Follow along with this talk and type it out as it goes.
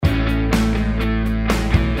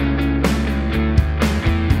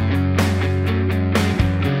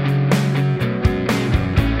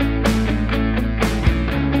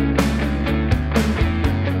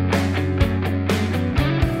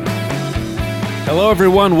Hello,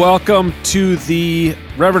 everyone. Welcome to the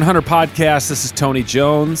Reverend Hunter Podcast. This is Tony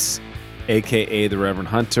Jones, a.k.a. the Reverend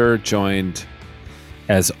Hunter, joined,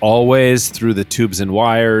 as always, through the tubes and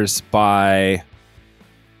wires by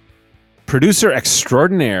producer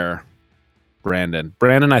extraordinaire, Brandon.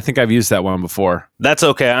 Brandon, I think I've used that one before. That's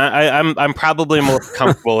okay. I'm probably more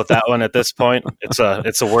comfortable with that one at this point. It's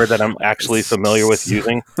a word that I'm actually familiar with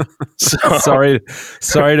using. So.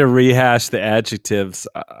 Sorry to rehash the adjectives.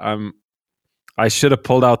 I should have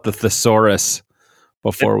pulled out the thesaurus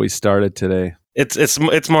before we started today.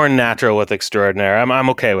 It's more natural with extraordinary. I'm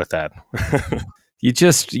okay with that.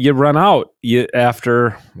 You run out.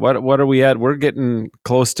 After what are we at? We're getting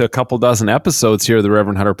close to a couple dozen episodes here of the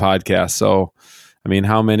Reverend Hunter Podcast. So, I mean,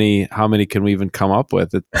 how many can we even come up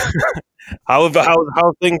with? How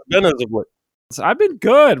have things been as of late? I've been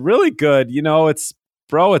good, really good. You know, it's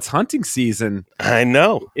hunting season. I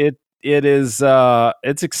know. It is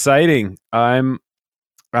it's exciting. I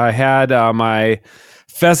had my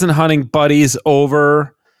pheasant hunting buddies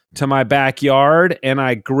over to my backyard, and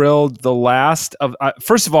I grilled the last of.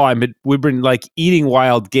 First of all, we've been like eating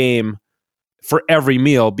wild game for every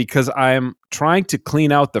meal because I'm trying to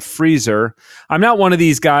clean out the freezer. I'm not one of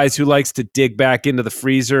these guys who likes to dig back into the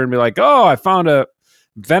freezer and be like, "Oh, I found a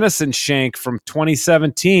venison shank from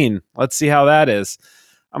 2017. Let's see how that is."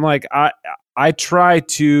 I'm like, I try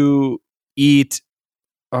to eat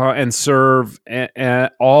and serve and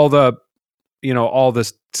all the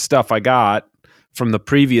stuff I got from the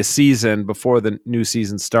previous season before the new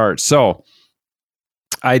season starts. So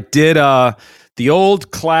I did the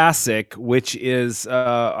old classic, which is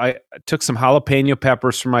I took some jalapeno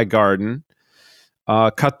peppers from my garden,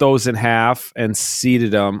 cut those in half and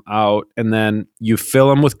seeded them out, and then you fill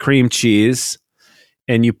them with cream cheese.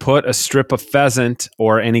 And you put a strip of pheasant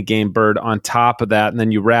or any game bird on top of that, and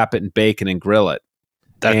then you wrap it in bacon and grill it.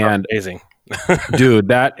 That's amazing,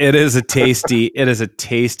 dude. It is a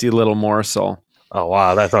tasty little morsel. Oh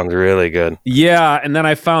wow, that sounds really good. Yeah, and then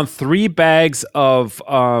I found 3 bags of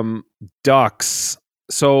ducks.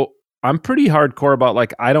 So I'm pretty hardcore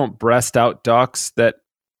about I don't breast out ducks that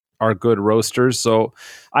are good roasters. So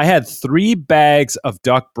I had 3 bags of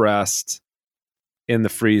duck breast in the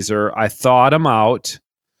freezer. I thawed them out.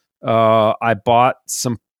 I bought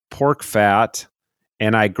some pork fat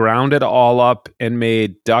and I ground it all up and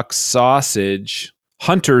made duck sausage.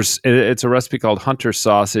 It's a recipe called Hunter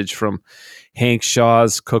sausage from Hank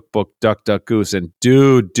Shaw's cookbook, Duck, Duck, Goose. And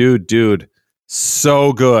dude,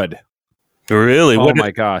 so good. Really? Oh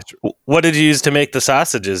my gosh. What did you use to make the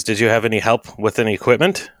sausages? Did you have any help with any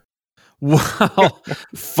equipment? Well,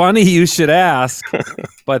 funny you should ask,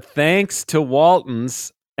 but thanks to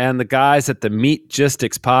Walton's and the guys at the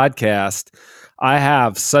Meatgistics podcast, I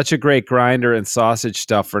have such a great grinder and sausage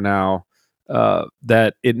stuffer now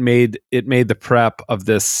that it made the prep of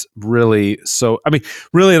this really so. I mean,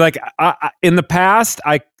 really, in the past,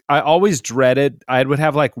 I always dreaded. I would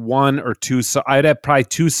have one or two. So I'd have probably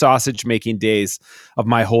 2 sausage making days of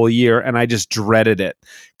my whole year, and I just dreaded it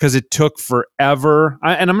because it took forever.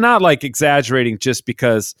 And I'm not exaggerating just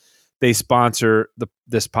because they sponsor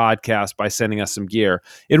this podcast by sending us some gear.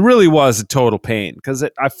 It really was a total pain because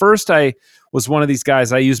at first I was one of these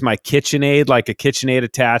guys. I used my KitchenAid, like a KitchenAid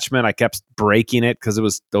attachment. I kept breaking it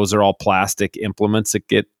because those are all plastic implements that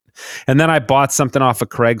get. And then I bought something off of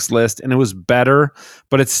Craigslist and it was better,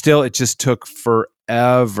 but it just took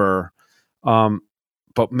forever.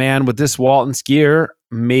 But man, with this Walton's gear,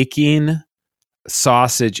 making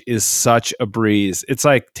sausage is such a breeze. It's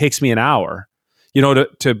takes me an hour,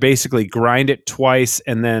 to basically grind it twice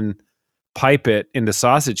and then pipe it into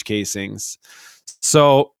sausage casings.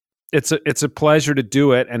 So it's a pleasure to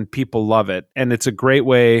do it and people love it. And it's a great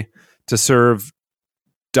way to serve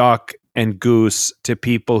duck and goose to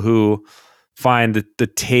people who find the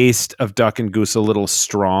taste of duck and goose a little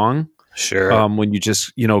strong. Sure. When you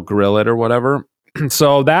just, grill it or whatever.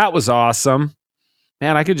 So that was awesome.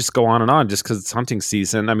 Man, I could just go on and on just because it's hunting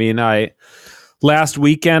season. I mean, last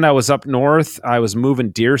weekend I was up north. I was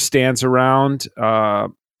moving deer stands around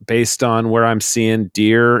based on where I'm seeing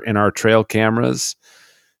deer in our trail cameras.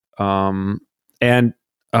 And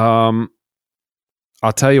I'll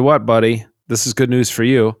tell you what, buddy, this is good news for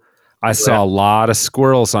you. I saw a lot of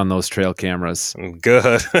squirrels on those trail cameras.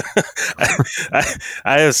 Good. I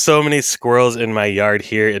have so many squirrels in my yard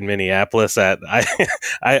here in Minneapolis that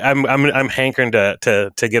I'm hankering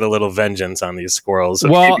to get a little vengeance on these squirrels.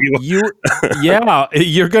 Well, you're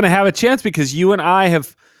going to have a chance because you and I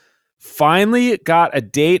have finally got a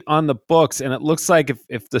date on the books, and it looks like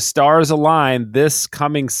if the stars align, this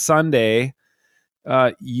coming Sunday,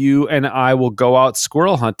 you and I will go out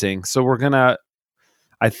squirrel hunting. So we're gonna.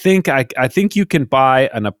 I think you can buy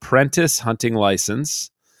an apprentice hunting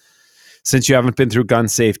license since you haven't been through gun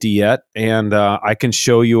safety yet, and I can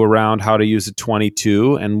show you around how to use a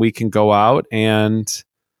 22, and we can go out and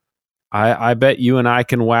I bet you and I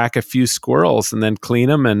can whack a few squirrels and then clean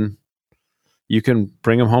them, and you can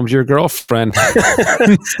bring them home to your girlfriend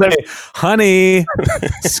and say, honey,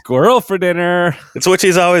 squirrel for dinner. It's what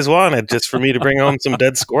she's always wanted, just for me to bring home some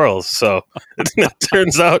dead squirrels. So it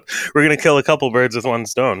turns out we're going to kill a couple birds with one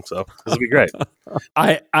stone. So this will be great.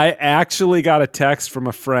 I actually got a text from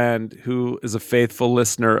a friend who is a faithful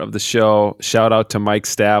listener of the show. Shout out to Mike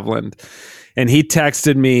Stavland. And he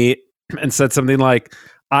texted me and said something like,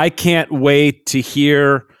 I can't wait to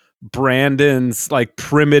hear Brandon's like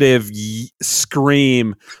primitive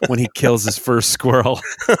scream when he kills his first squirrel.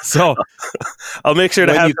 So I'll make sure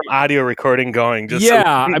to have some audio recording going.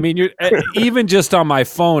 I mean, you're even just on my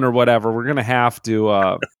phone or whatever. We're gonna have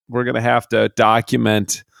to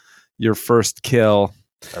document your first kill.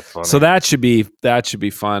 That's funny. So that should be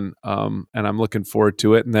fun. And I'm looking forward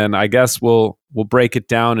to it. And then I guess we'll break it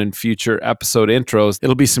down in future episode intros.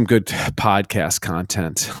 It'll be some good podcast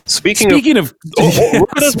content. Speaking of where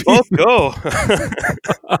does both go?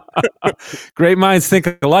 Great minds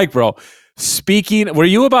think alike, bro. Were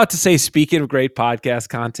you about to say, speaking of great podcast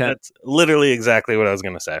content? That's literally exactly what I was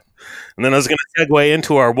going to say. And then I was going to segue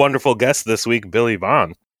into our wonderful guest this week, Billy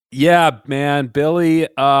Vaughn. Yeah, man. Billy,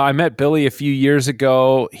 I met Billy a few years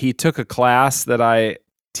ago. He took a class that I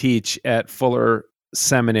teach at Fuller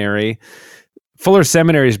Seminary. Fuller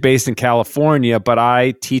Seminary is based in California, but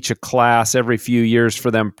I teach a class every few years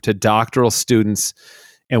for them to doctoral students,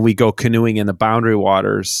 and we go canoeing in the Boundary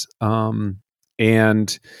Waters.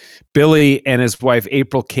 And Billy and his wife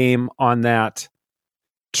April came on that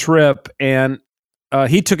trip, and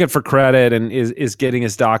he took it for credit and is getting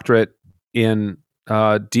his doctorate in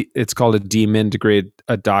it's called a D-Min degree,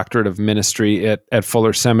 a doctorate of ministry at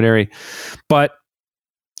Fuller Seminary. But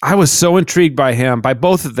I was so intrigued by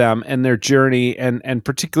both of them and their journey, and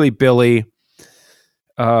particularly Billy,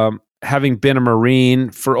 having been a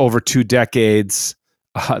Marine for over 2 decades,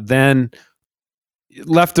 then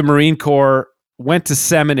left the Marine Corps, went to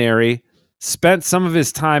seminary, spent some of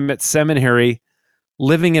his time at seminary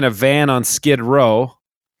living in a van on Skid Row,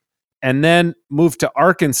 and then moved to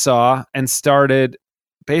Arkansas and started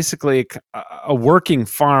basically a working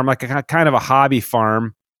farm, like a kind of a hobby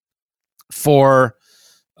farm for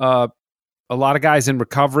a lot of guys in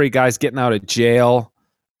recovery, guys getting out of jail.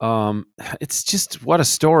 It's just, what a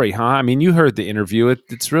story, huh? I mean, you heard the interview.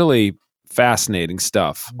 It's really fascinating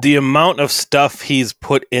stuff. The amount of stuff he's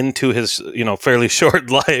put into his, fairly short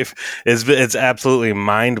life it's absolutely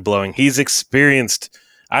mind-blowing. He's experienced,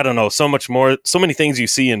 I don't know, so much more, so many things you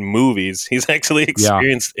see in movies. He's actually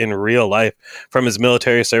experienced in real life, from his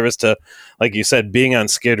military service to, like you said, being on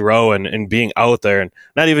Skid Row and being out there, and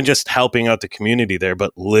not even just helping out the community there,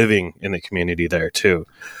 but living in the community there too.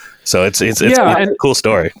 So it's a cool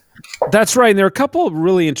story. That's right. And there are a couple of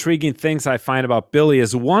really intriguing things I find about Billy.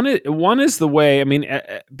 One is the way, I mean,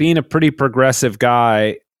 being a pretty progressive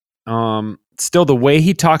guy, still the way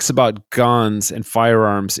he talks about guns and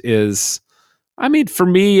firearms is, I mean, for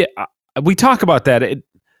me, we talk about that.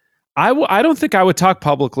 I don't think I would talk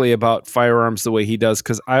publicly about firearms the way he does,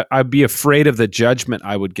 because I'd be afraid of the judgment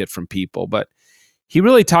I would get from people. But he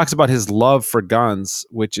really talks about his love for guns,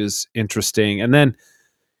 which is interesting. And then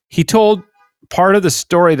he told part of the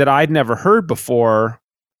story that I'd never heard before,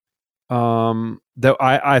 that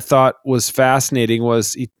I thought was fascinating.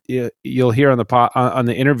 Was you'll hear on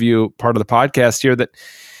the interview part of the podcast here that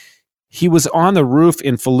he was on the roof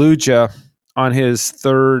in Fallujah on his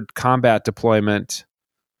 3rd combat deployment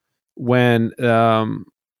when an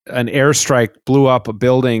airstrike blew up a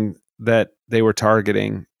building that they were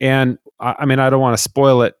targeting. And I mean, I don't want to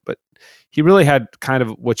spoil it, but he really had kind of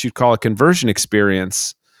what you'd call a conversion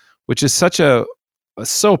experience, which is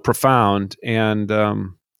so profound. And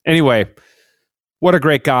anyway, what a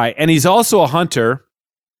great guy. And he's also a hunter,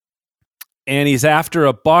 and he's after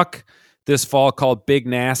a buck this fall called Big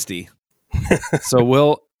Nasty.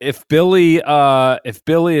 So if Billy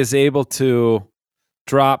is able to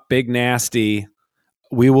drop Big Nasty,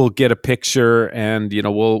 we will get a picture, and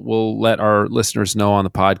we'll let our listeners know on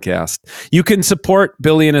the podcast. You can support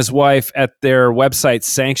Billy and his wife at their website,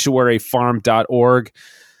 sanctuaryfarm.org.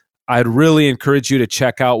 I'd really encourage you to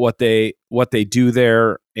check out what they do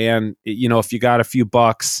there. And if you got a few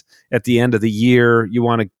bucks at the end of the year, you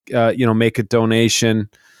want to make a donation.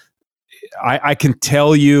 I can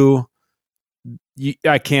tell you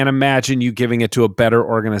I can't imagine you giving it to a better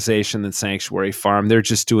organization than Sanctuary Farm. They're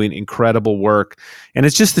just doing incredible work. And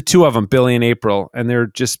it's just the two of them, Billy and April, and they're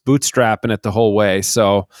just bootstrapping it the whole way.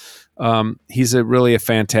 So he's really a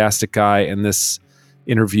fantastic guy. In this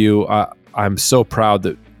interview, I'm so proud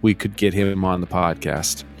that we could get him on the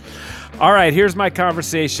podcast. All right, here's my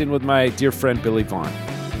conversation with my dear friend, Billy Vaughn.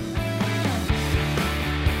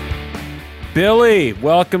 Billy,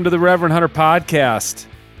 welcome to the Reverend Hunter podcast.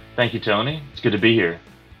 Thank you, Tony. It's good to be here.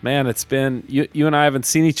 Man, it's been, you and I haven't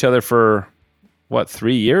seen each other for,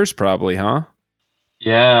 3 years probably, huh?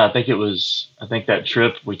 Yeah, I think that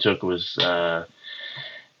trip we took was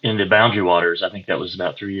in the Boundary Waters. I think that was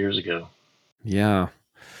about 3 years ago. Yeah.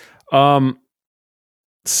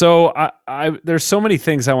 So there's so many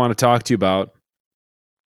things I want to talk to you about,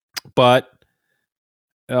 but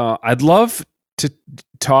I'd love to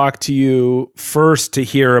talk to you first to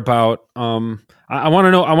hear about, I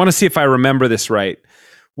want to see if I remember this right.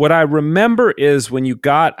 What I remember is when you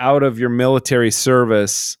got out of your military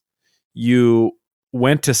service, you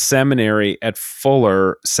went to seminary at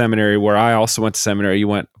Fuller Seminary, where I also went to seminary. You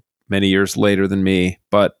went many years later than me,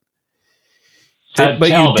 but Talbot,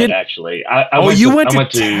 you did actually. You went to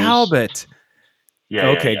Talbot. Yeah.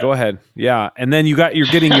 Okay, yeah. Go ahead. Yeah, and then you're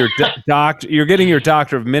getting your You're getting your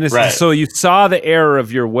doctor of ministry. Right. So you saw the error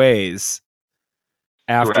of your ways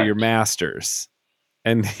after Correct. your master's,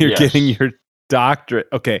 and you're getting your doctorate.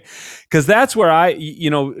 Okay, because that's where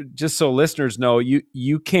just so listeners know,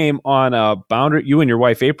 you came on a boundary. You and your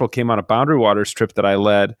wife April came on a Boundary Waters trip that I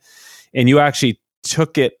led, and you actually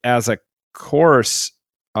took it as a course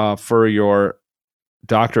for your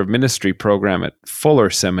Doctor of Ministry program at Fuller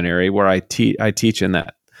Seminary, where I teach in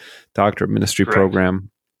that Doctor of Ministry Correct. program,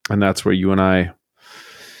 and that's where you and I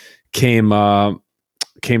came to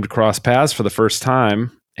cross paths for the first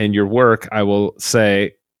time. And your work, I will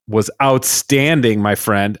say, was outstanding, my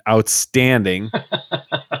friend. Outstanding.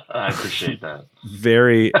 I appreciate that.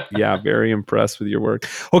 Very impressed with your work.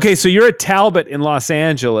 Okay, so you're at Talbot in Los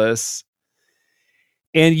Angeles.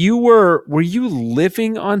 And were you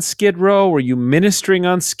living on Skid Row? Were you ministering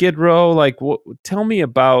on Skid Row? Like, tell me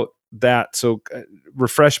about that. So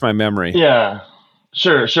refresh my memory. Yeah,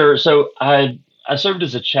 sure. So I served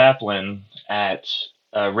as a chaplain at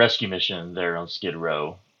a rescue mission there on Skid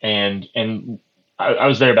Row, and I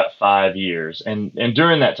was there about 5 years. And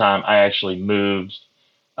during that time, I actually moved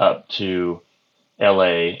up to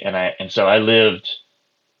LA, and so I lived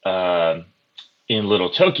in Little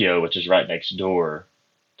Tokyo, which is right next door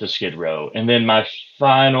to Skid Row. And then my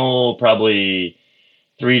final probably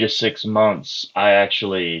 3 to 6 months, I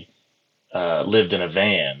actually lived in a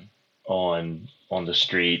van on the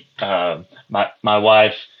street. My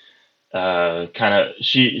wife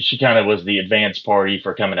she kind of was the advance party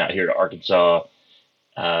for coming out here to Arkansas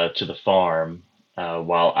to the farm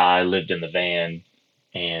while I lived in the van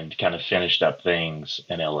and kind of finished up things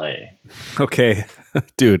in LA. Okay,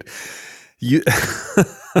 dude,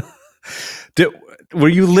 were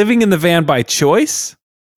you living in the van by choice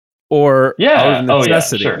or out of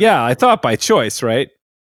necessity? Sure. Yeah, I thought by choice, right?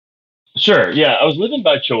 Sure. Yeah, I was living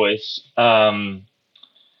by choice,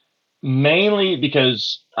 mainly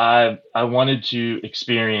because I wanted to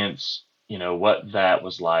experience, what that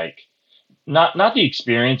was like. Not the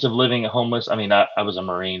experience of living homeless. I mean, I was a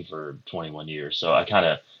Marine for 21 years, so I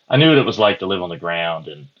knew what it was like to live on the ground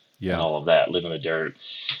and all of that, live in the dirt.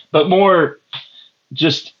 But more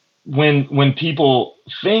just when people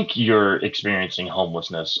think you're experiencing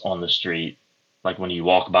homelessness on the street, like when you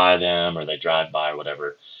walk by them or they drive by or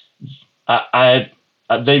whatever, I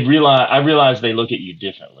realize they look at you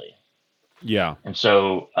differently. Yeah. And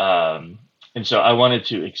so I wanted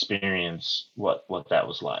to experience what that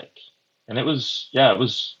was like. And it was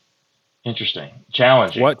interesting,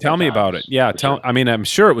 challenging. Tell me about it. Yeah. I mean, I'm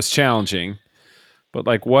sure it was challenging, but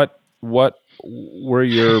like what were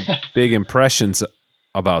your big impressions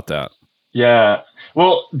about that? Yeah.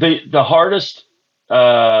 Well, the hardest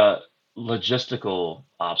logistical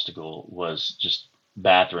obstacle was just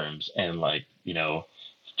bathrooms and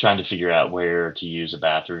trying to figure out where to use a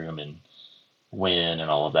bathroom and when and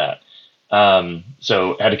all of that.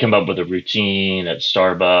 So I had to come up with a routine at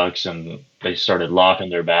Starbucks, and they started locking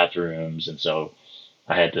their bathrooms. And so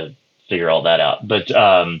I had to figure all that out. But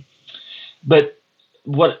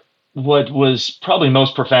what was probably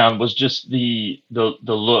most profound was just the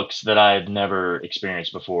looks that I had never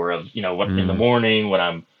experienced before of, in the morning when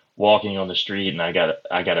I'm walking on the street and I got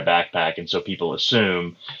a backpack. And so people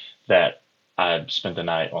assume that I spent the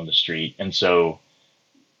night on the street. And so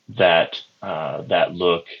that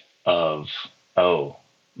look of, oh,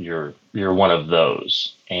 you're one of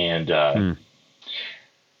those. And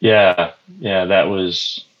Yeah, that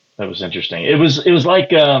was interesting. It was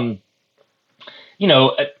like you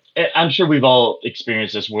know, I'm sure we've all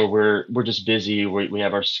experienced this where we're just busy. We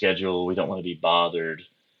have our schedule. We don't want to be bothered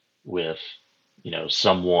with,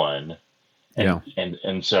 someone, Yeah.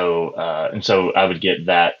 and so I would get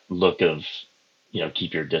that look of,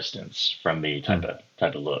 keep your distance from me Hmm.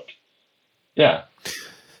 type of look. Yeah.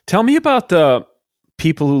 Tell me about the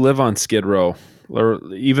people who live on Skid Row, or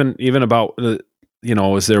even about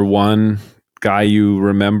is there one guy you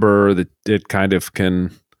remember that kind of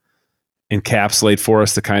can encapsulate for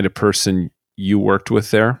us the kind of person you worked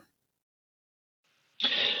with there?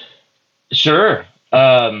 Sure.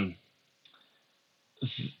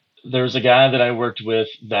 There was a guy that I worked with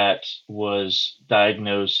that was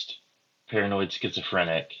diagnosed paranoid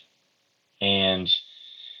schizophrenic, and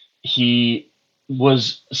he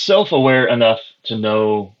was self-aware enough to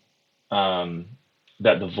know um,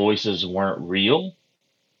 that the voices weren't real,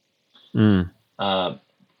 Mm. uh,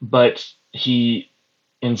 but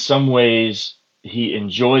in some ways, he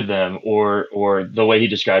enjoyed them, or the way he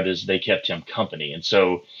described it is they kept him company, and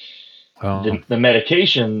so Oh. the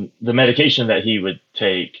medication that he would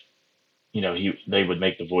take, they would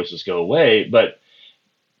make the voices go away, but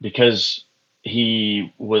because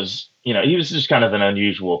he was just kind of an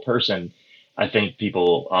unusual person. I think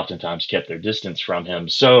people oftentimes kept their distance from him.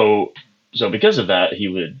 So because of that, he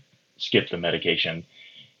would skip the medication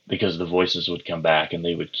because the voices would come back and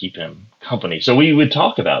they would keep him company. So we would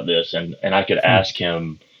talk about this, and I could Hmm. ask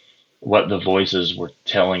him what the voices were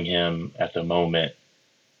telling him at the moment,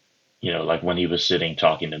 like when he was sitting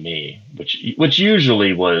talking to me, which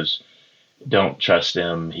usually was, don't trust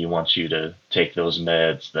him. He wants you to take those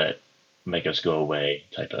meds that make us go away,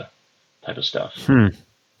 type of stuff. Hmm.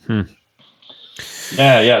 Hmm.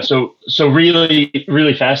 Yeah. So really,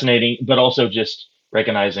 really fascinating, but also just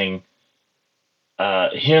recognizing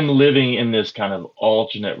him living in this kind of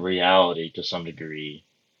alternate reality to some degree.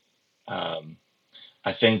 Um,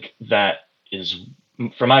 I think that is,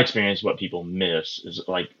 from my experience, what people miss is,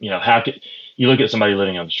 like, how could you look at somebody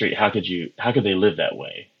living on the street? How could they live that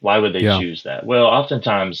way? Why would they Yeah. choose that? Well,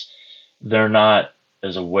 oftentimes they're not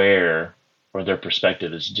as aware, or their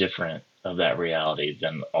perspective is different of that reality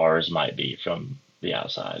than ours might be from the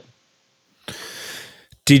outside.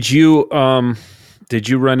 Did you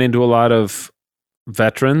run into a lot of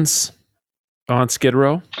veterans on Skid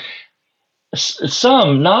Row?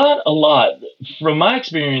 Some, not a lot. From my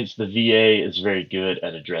experience, the VA is very good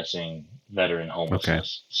at addressing veteran Okay.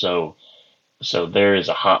 homelessness. So there is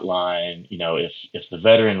a hotline. If the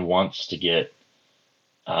veteran wants to get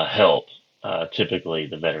help, typically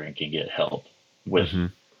the veteran can get help with Hmm.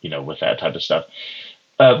 with that type of stuff.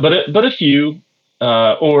 But a few,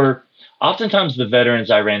 or oftentimes the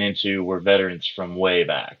veterans I ran into were veterans from way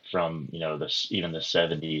back, from even the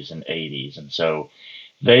 70s and 80s, and so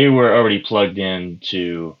they were already plugged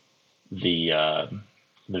into the uh,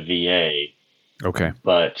 the VA, Okay.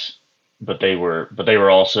 but they were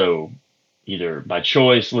also either by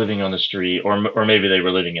choice living on the street, or maybe they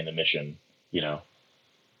were living in the mission. You know.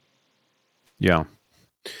 Yeah.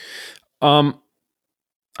 Um,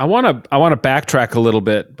 I want to backtrack a little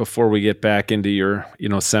bit before we get back into your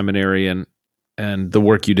seminary and the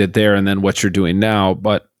work you did there, and then what you're doing now.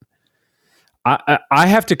 But I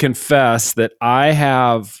have to confess that I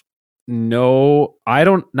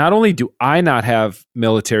don't. Not only do I not have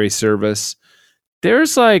military service,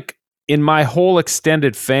 there's like in my whole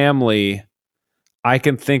extended family, I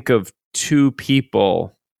can think of two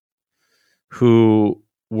people who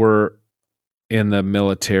were in the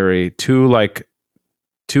military,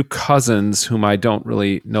 two cousins whom I don't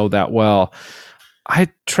really know that well. I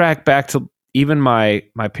track back to even my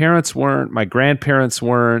parents weren't, my grandparents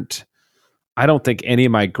weren't. I don't think any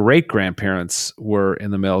of my great grandparents were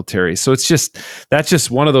in the military. So that's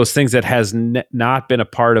just one of those things that has not been a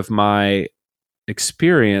part of my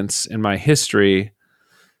experience in my history.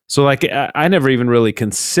 So like I never even really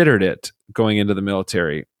considered it going into the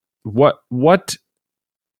military. What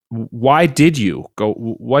why did you go?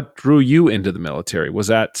 What drew you into the military? Was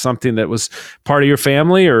that something that was part of your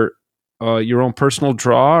family, or your own personal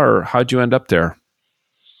draw, or how'd you end up there?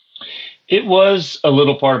 It was a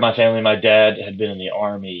little part of my family. My dad had been in the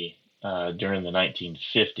army during the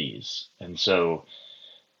 1950s, and so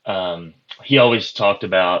um, he always talked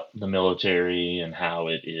about the military and how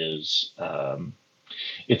it is.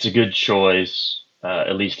 It's a good choice,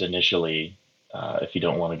 at least initially, if you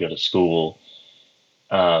don't want to go to school,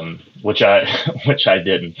 which I which I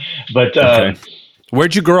didn't. But Okay,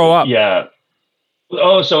 where'd you grow up? yeah.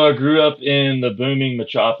 Oh, so I grew up in the booming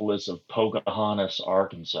metropolis of Pocahontas,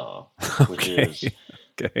 Arkansas, which is Okay,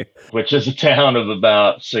 Okay. which is a town of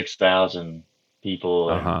about 6,000 people,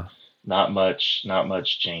 and Uh-huh. not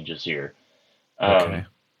much changes here. Okay. Um,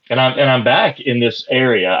 and I'm back in this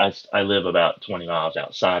area. I live about 20 miles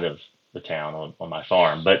outside of the town on my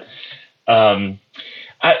farm, but um,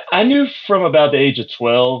 I knew from about the age of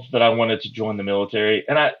 12 that I wanted to join the military,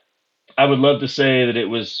 and I would love to say that it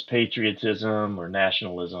was patriotism or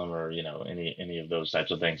nationalism or any of those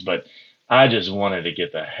types of things, but I just wanted to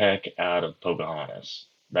get the heck out of Pocahontas.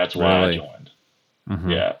 That's why I Really? joined. Hmm.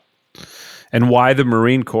 Yeah. And why the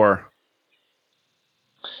Marine Corps?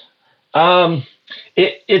 Um,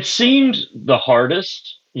 it seemed the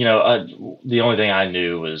hardest. The only thing I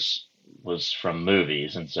knew was from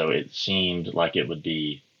movies, and so it seemed like it would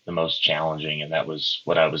be the most challenging, and that was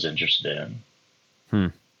what I was interested in. Hmm.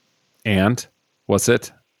 And was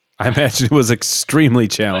it? I imagine it was extremely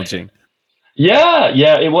challenging. Yeah,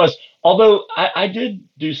 it was. Although I did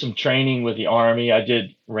do some training with the Army. I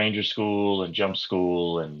did Ranger School and Jump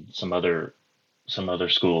School and some other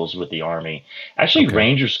schools with the Army. Actually, Okay.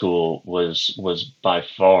 Ranger School was by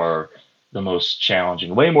far the most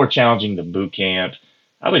challenging, way more challenging than boot camp.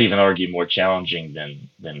 I would even argue more challenging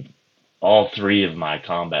than all three of my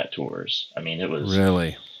combat tours. I mean, it was.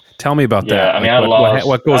 Really? Tell me about Yeah, that. I mean, Like I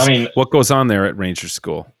lost. I mean, what goes on there at Ranger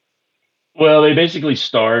School? well, they basically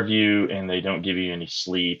starve you and they don't give you any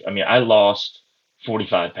sleep. I mean, I lost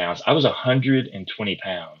 45 pounds. I was 120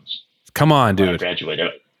 pounds Come on, when I dude. graduated.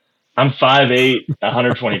 I'm 5'8",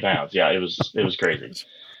 120 pounds. Yeah, it was crazy.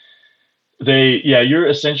 Yeah, you're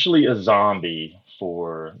essentially a zombie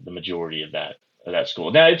for the majority of that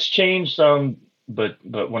school. Now it's changed some, but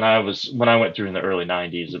when I went through in the early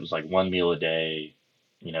 90s, it was like one meal a day.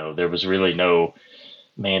 There was really no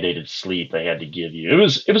mandated sleep they had to give you. It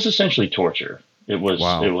was essentially torture. It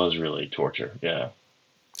Wow. was really torture. Yeah.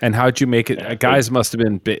 And how'd you make it? Yeah. Guys must have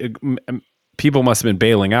been people must have been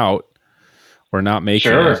bailing out or not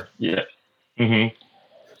making it. Sure. Yeah. Hmm.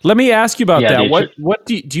 Let me ask you about Yeah. that. What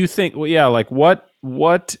do you think? Well, yeah, like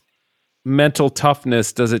what mental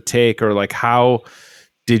toughness does it take, or like how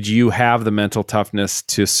did you have the mental toughness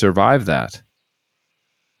to survive that?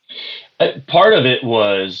 Part of it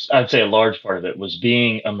was, I'd say a large part of it was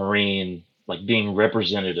being a Marine, like being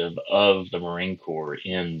representative of the Marine Corps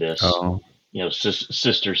in this, Oh,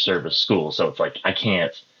 sister service school. So it's like, I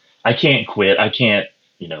can't quit. I can't,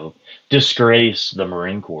 disgrace the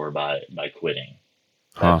Marine Corps by quitting.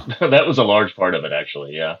 huh. That was a large part of it,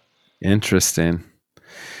 actually. Yeah. Interesting.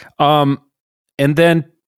 Um, and then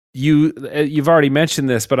you've already mentioned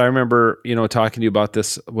this, but I remember talking to you about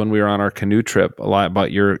this when we were on our canoe trip a lot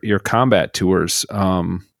about your combat tours.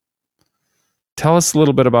 Tell us a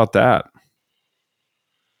little bit about that.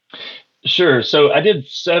 Sure. So I did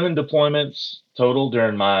 7 deployments total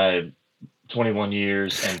during my 21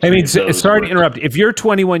 years, and I three mean, of those sorry to were. interrupt. If you're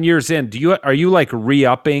 21 years in, are you like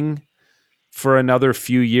re-upping for another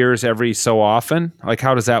few years every so often? Like,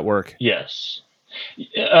 how does that work? Yes.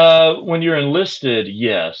 When you're enlisted,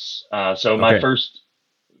 yes. So my Okay. first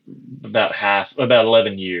about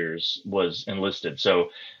 11 years was enlisted. So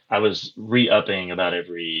I was re-upping about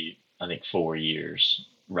every, I think, 4 years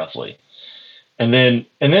roughly. And then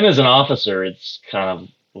as an officer, it's kind of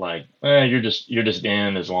like, you're just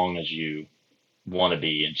in as long as you want to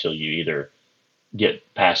be until you either get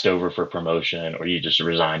passed over for promotion or you just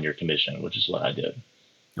resign your commission, which is what I did.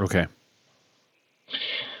 Okay.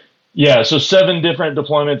 Yeah, so 7 different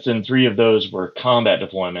deployments, and 3 of those were combat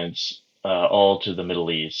deployments, all to the Middle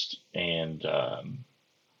East, and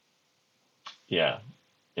yeah,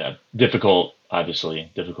 yeah, difficult, obviously,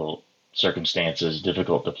 difficult circumstances,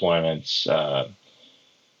 difficult deployments.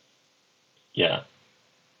 Yeah,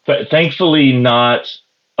 but thankfully, not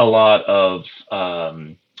a lot of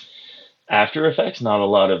after effects, not a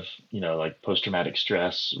lot of like post traumatic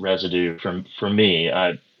stress residue for me.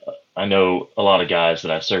 I know a lot of guys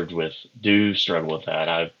that I served with do struggle with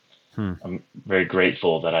that. Hmm. I'm very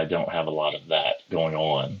grateful that I don't have a lot of that going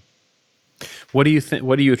on. What do you think?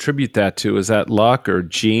 What do you attribute that to? Is that luck or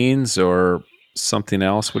genes or something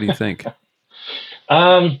else? What do you think?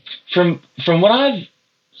 Um, from what I've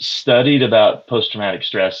studied about post traumatic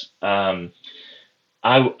stress, I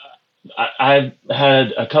I've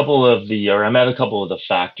had a couple of or I'm at a couple of the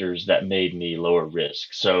factors that made me lower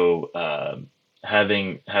risk. So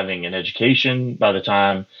having an education by the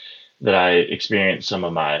time that I experienced some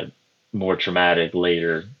of my more traumatic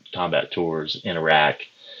later combat tours in Iraq.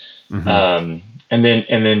 Mm-hmm. And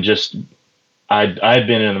then just I'd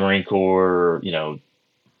been in the Marine Corps,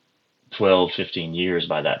 12, 15 years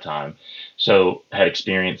by that time. So had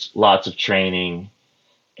experienced lots of training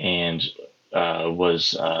and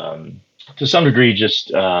was to some degree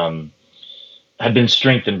just have been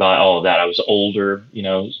strengthened by all of that. I was older,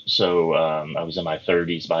 so I was in my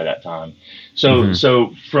 30s by that time. So Mm-hmm.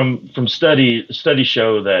 so from studies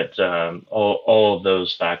show that all of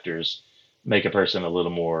those factors make a person a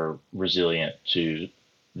little more resilient to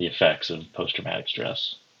the effects of post traumatic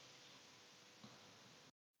stress.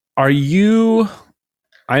 Are you?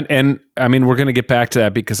 And I mean, we're going to get back to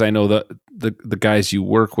that because I know the guys you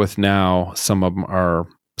work with now, some of them are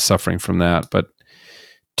suffering from that. But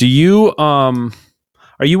do you? Are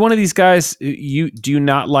you one of these guys? Do you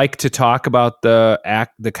not like to talk about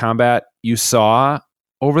the combat you saw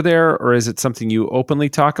over there, or is it something you openly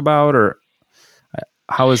talk about, or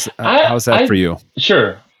how's that for I you?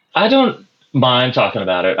 sure, I don't mind talking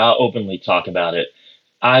about it. I'll openly talk about it.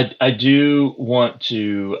 I do want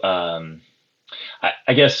to.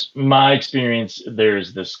 I guess my experience,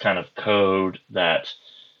 there's this kind of code that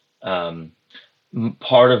um,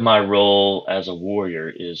 part of my role as a warrior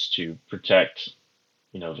is to protect,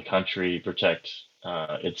 the country, protect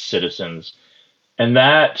its citizens, and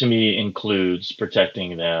that to me includes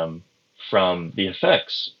protecting them from the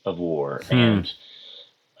effects of war Hmm.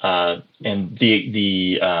 and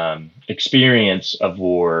the experience of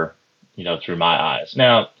war, through my eyes.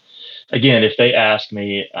 Now, again, if they ask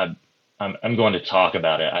me, I'm going to talk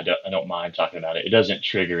about it. I don't mind talking about it. It doesn't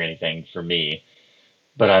trigger anything for me,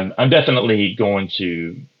 but I'm definitely going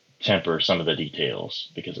to temper some of the details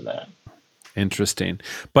because of that. Interesting.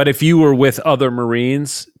 But if you were with other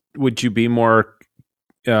Marines, would you be more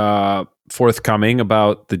forthcoming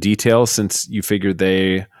about the details since you figured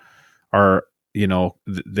they are,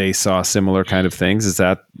 they saw similar kind of things? Is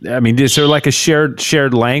that, I mean, is there like a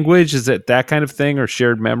shared language? Is it that kind of thing, or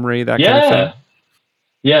shared memory, that kind of thing?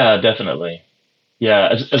 Yeah, yeah, definitely.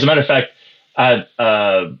 Yeah, as a matter of fact,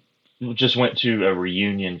 I just went to a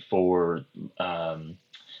reunion for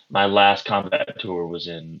my last combat tour was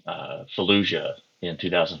in Fallujah in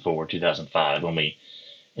 2004, 2005 when we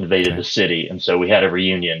invaded Okay. the city, and so we had a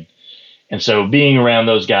reunion. And so being around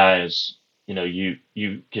those guys, you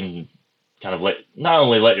can kind of not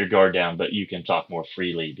only let your guard down, but you can talk more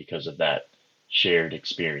freely because of that shared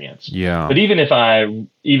experience. Yeah. But even if I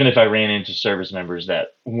ran into service members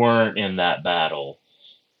that weren't in that battle,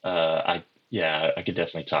 I could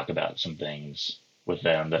definitely talk about some things with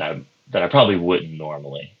them that I probably wouldn't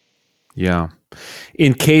normally. Yeah.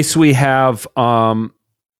 In case we have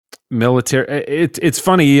military, it's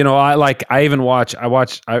funny, I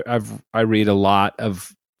read a lot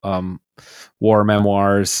of war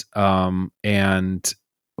memoirs, and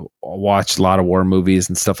watched a lot of war movies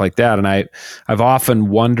and stuff like that, and I've often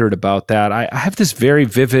wondered about that. I have this very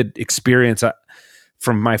vivid experience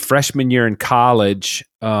from my freshman year in college.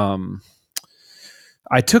 I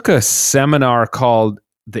took a seminar called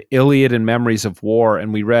The Iliad and Memories of War,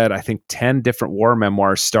 and we read, I think, 10 different war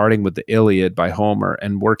memoirs, starting with the Iliad by Homer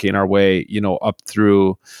and working our way, up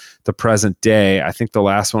through the present day. I think the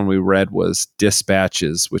last one we read was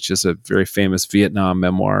Dispatches, which is a very famous Vietnam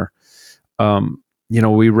memoir.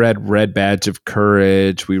 We read Red Badge of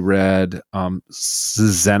Courage. We read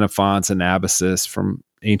Xenophon's Anabasis from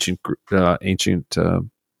an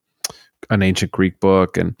ancient Greek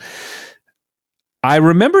book. And I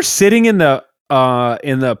remember sitting in the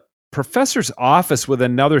professor's office with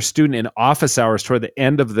another student in office hours toward the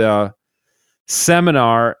end of the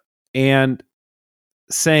seminar, and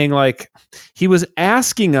saying, like, he was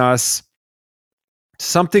asking us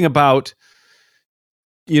something about,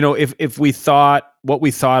 if we thought what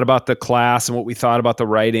we thought about the class and what we thought about the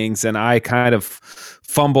writings, and I kind of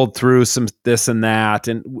fumbled through some this and that,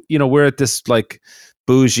 and we're at this like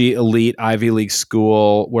bougie elite Ivy League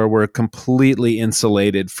school where we're completely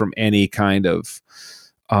insulated from any kind of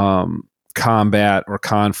combat or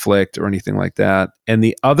conflict or anything like that. And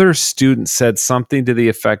the other student said something to the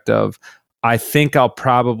effect of, I think I'll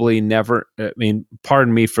probably never, I mean,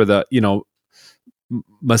 pardon me for the,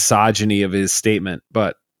 misogyny of his statement,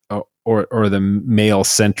 but, or the male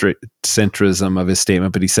centrism of his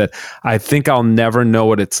statement. But he said, I think I'll never know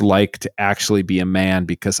what it's like to actually be a man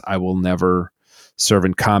because I will never serve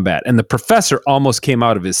in combat. And the professor almost came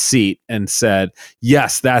out of his seat and said,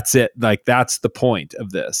 yes, that's it. Like, that's the point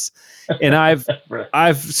of this. And Right.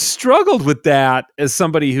 I've struggled with that as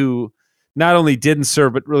somebody who not only didn't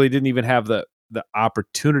serve, but really didn't even have the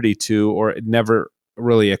opportunity to, or it never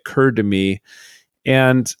really occurred to me.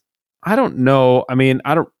 And I don't know. I mean,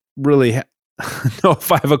 I don't really know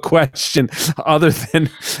if I have a question other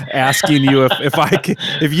than asking you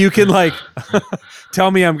if you can like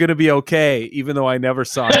tell me I'm going to be okay, even though I never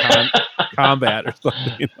saw combat or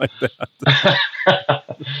something like that.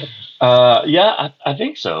 Yeah, I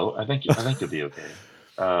think so. I think you'll be okay.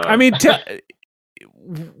 I mean,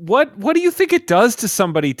 what do you think it does to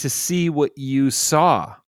somebody to see what you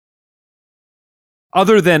saw?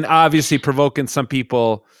 Other than obviously provoking some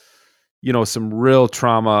people, some real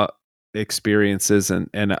trauma experiences and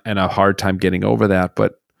a hard time getting over that.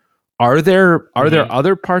 But are there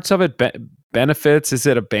other parts of it? Benefits? Is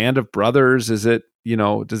it a band of brothers? Is it,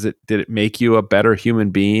 did it make you a better human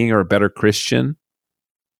being or a better Christian?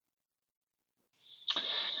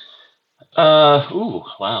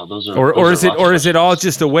 Wow, those are Or is lots it of all questions.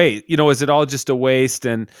 just a waste? Is it all just a waste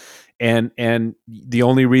and the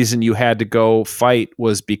only reason you had to go fight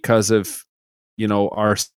was because of,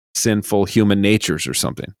 our sinful human natures or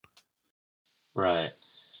something? Right.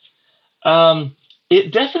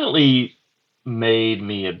 It definitely made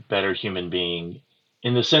me a better human being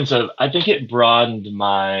in the sense of I think it broadened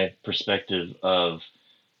my perspective of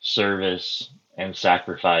service and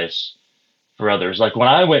sacrifice for others. Like when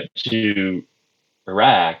I went to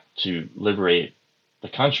Iraq to liberate the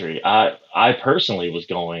country, I personally was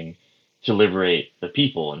going to liberate the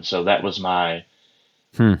people, and so that was my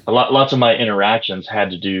Hmm. lots of my interactions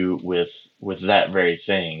had to do with that very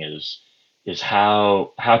thing is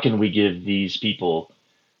how can we give these people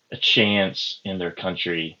a chance in their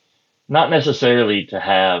country, not necessarily to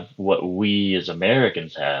have what we as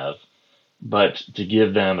Americans have, but to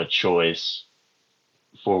give them a choice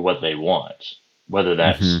for what they want, whether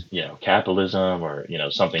Mm-hmm. that's capitalism or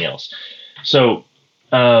something else. So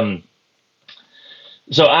um,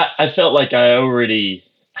 so I felt like I already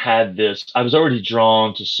had this. I was already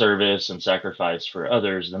drawn to service and sacrifice for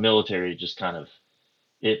others. The military just kind of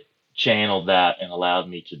it channeled that and allowed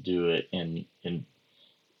me to do it in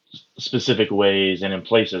specific ways and in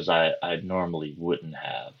places I normally wouldn't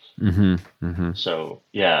have. Mm-hmm. Mm-hmm. So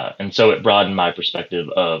yeah, and so it broadened my perspective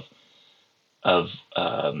of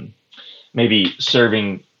maybe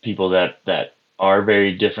serving people that are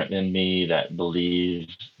very different than me, that believe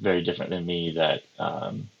very different than me, that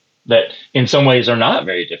in some ways are not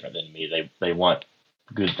very different than me. They want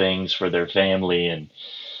good things for their family, and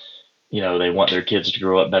they want their kids to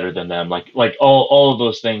grow up better than them. Like all of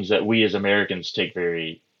those things that we as Americans take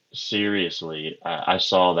very seriously. I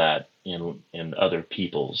saw that in other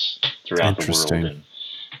peoples throughout the world, Interesting.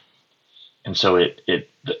 and so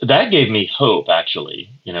that gave me hope, actually,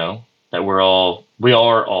 that we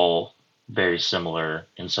are all very similar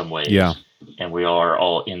in some Yeah. ways, and we are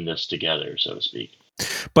all in this together, so to speak.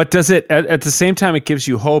 But does it, at the same time it gives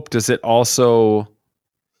you hope, does it also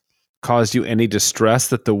cause you any distress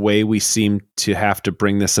that the way we seem to have to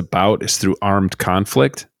bring this about is through armed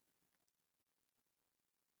conflict?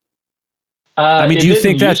 I mean, It do you didn't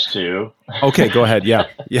think that? used to. Okay, go ahead. Yeah,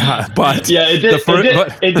 yeah, but Yeah,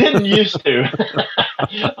 but it didn't used to.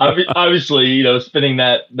 Obviously, spending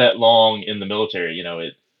that long in the military,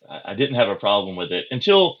 I didn't have a problem with it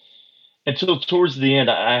until towards the end.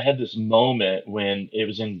 I had this moment when it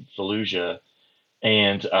was in Fallujah,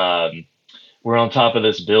 and we're on top of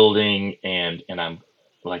this building, and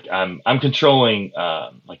I'm controlling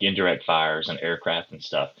like indirect fires and aircraft and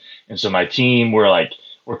stuff, and so my team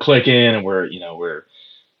we're clicking and we're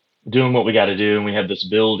doing what we got to do, and we have this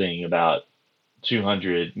building about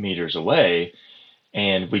 200 meters away,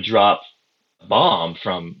 and we drop a bomb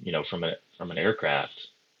from an aircraft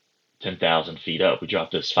 10,000 feet up. We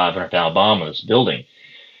dropped this 500-pound bomb on this building,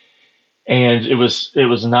 and it was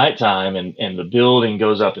nighttime, and the building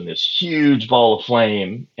goes up in this huge ball of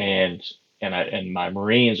flame, and my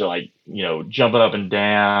Marines are like jumping up and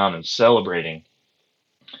down and celebrating,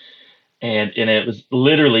 and it was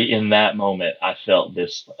literally in that moment I felt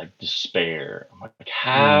this like despair. I'm like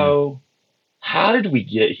Mm, how did we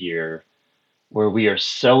get here where we are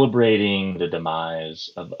celebrating the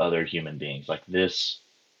demise of other human beings like this?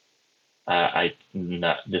 I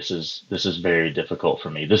not this is very difficult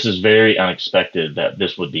for me. This is very unexpected that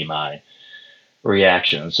this would be my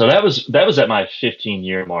reaction. So that was at my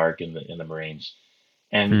 15-year mark in the Marines,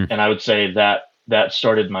 and hmm. and I would say that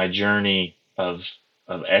started my journey of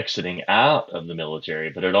exiting out of the military,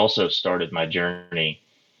 but it also started my journey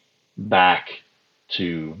back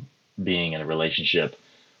to being in a relationship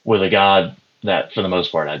with a God that, for the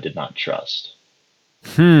most part, I did not trust.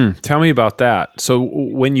 Tell me about that. So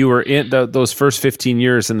when you were in those first 15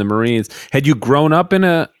 years in the Marines, had you grown up in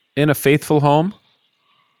a faithful home?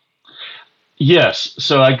 Yes,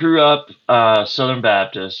 so I grew up Southern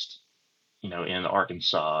Baptist, in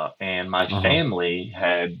Arkansas, and my Uh-huh. family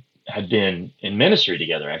had been in ministry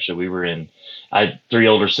together. Actually, I had three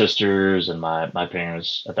older sisters, and my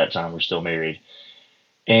parents at that time were still married,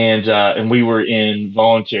 and we were in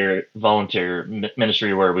volunteer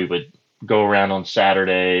ministry where we would go around on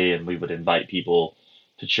Saturday and we would invite people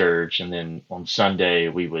to church, and then on Sunday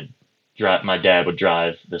we would my dad would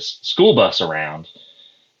drive this school bus around,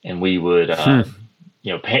 and we would Hmm.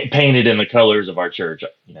 paint it in the colors of our church,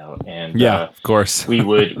 and Yeah, of course. we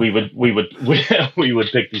would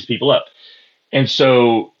pick these people up. And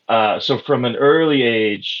so from an early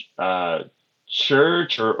age,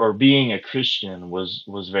 church or being a Christian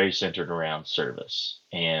was very centered around service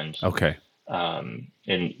Okay.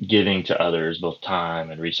 and giving to others both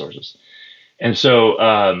time and resources. And so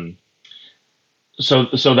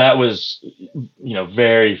that was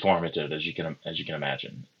very formative, as you can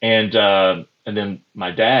imagine. And then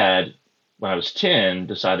my dad, when I was 10,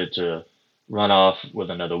 decided to run off with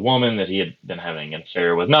another woman that he had been having an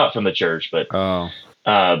affair with, not from the church, but Oh,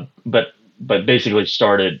 uh, but but basically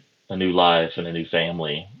started a new life and a new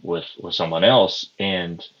family with someone else.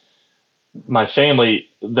 And my family,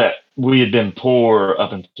 that we had been poor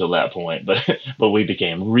up until that point, but but we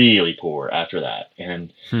became really poor after that.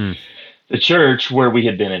 And hmm. the church where we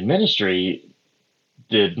had been in ministry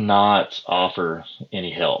did not offer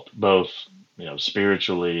any help, both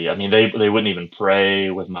spiritually. I mean, they wouldn't even pray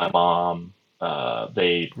with my mom.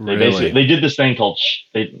 They basically Really? they did this thing called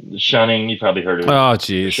shunning. You probably heard of Oh,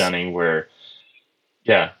 geez. shunning, where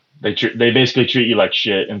yeah, they basically treat you like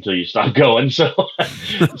shit until you stop going. So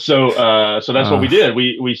that's what we Uh, did.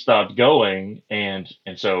 We stopped going, and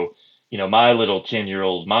so my little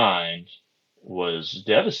 10-year-old mind was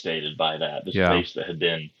devastated by that. This yeah. place that had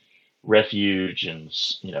been refuge and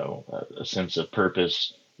a sense of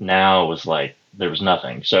purpose now was like there was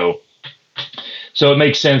nothing. So it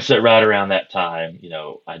makes sense that right around that time,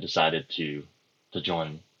 I decided to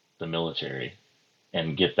join the military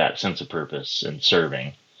and get that sense of purpose and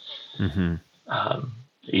serving. Hmm. Um,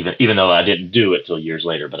 even though I didn't do it till years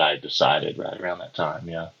later, but I decided right around that time.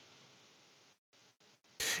 Yeah.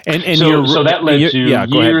 And So you're, so that led to yeah,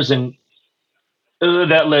 go ahead. years and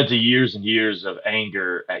that led to years and years of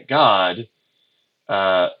anger at God.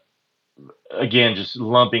 Uh, again, just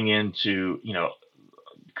lumping into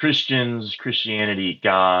Christians, Christianity,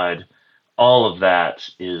 God, all of that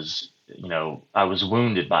is I was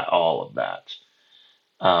wounded by all of that.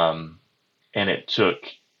 Um, and it took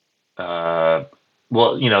well,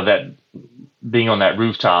 that being on that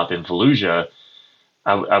rooftop in Fallujah,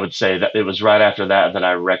 I would say that it was right after that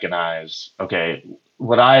I recognized, okay,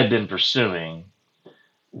 what I had been pursuing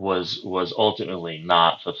was ultimately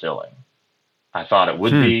not fulfilling. I thought it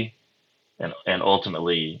would Hmm. be, and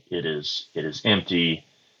ultimately it is empty,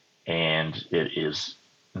 and it is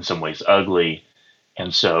in some ways ugly.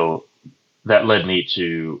 And so that led me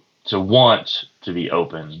to want to be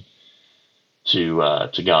open to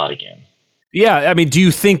God again. Yeah. I mean, do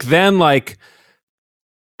you think then, like,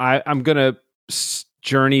 I'm going to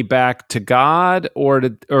journey back to God, or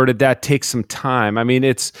did that take some time? I mean,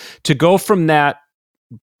 it's to go from that,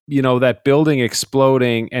 that building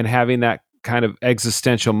exploding and having that kind of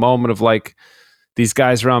existential moment of like, these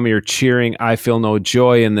guys around me are cheering, I feel no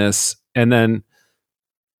joy in this. And then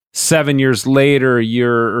 7 years later,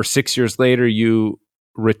 or 6 years later, you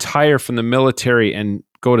retire from the military and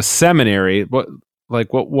go to seminary. What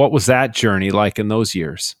was that journey like in those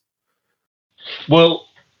years? Well,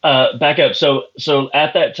 back up. So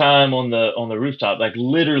at that time on the rooftop, like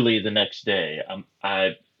literally the next day,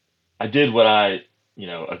 I did what a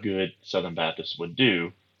good Southern Baptist would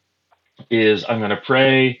do, is I'm going to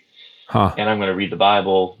pray Huh. and I'm going to read the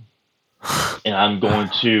Bible, and I'm going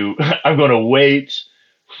to I'm going to wait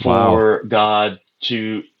Wow. for God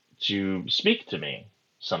to speak to me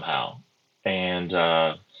somehow. And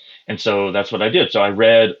so that's what I did. So I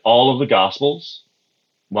read all of the Gospels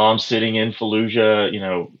while I'm sitting in Fallujah,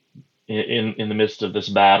 in the midst of this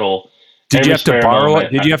battle. Did you Every have to spare borrow it?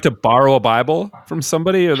 moment. Did you have to borrow a Bible from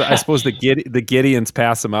somebody, or I suppose the Gideons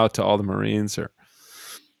pass them out to all the Marines, or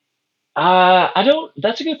I don't.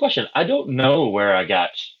 That's a good question. I don't know where I got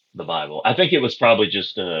the Bible. I think it was probably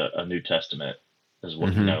just a New Testament, as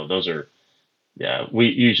well. hmm. Those are. Yeah, we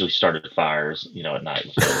usually started fires, at night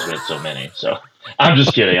with those. We had so many. So I'm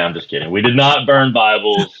just kidding. I'm just kidding. We did not burn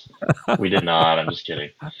Bibles. We did not. I'm just kidding.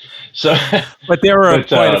 So, But there were but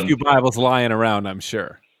quite a few Bibles lying around, I'm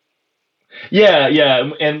sure. yeah, yeah,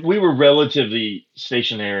 and we were relatively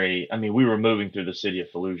stationary. I mean, we were moving through the city of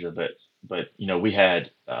Fallujah, but we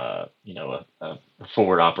had a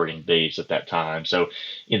forward operating base at that time, so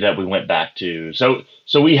that we went back to. So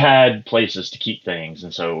we had places to keep things,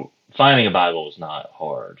 and so finding a Bible was not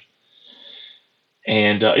hard.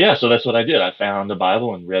 And yeah, so that's what I did. I found the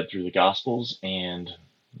Bible and read through the Gospels, and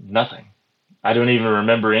nothing. I don't even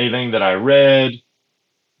remember anything that I read.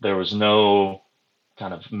 There was no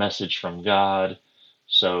kind of message from God.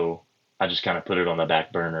 So I just kind of put it on the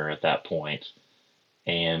back burner at that point.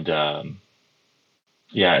 And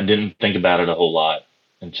yeah, and didn't think about it a whole lot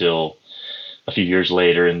until a few years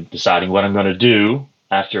later and deciding what I'm going to do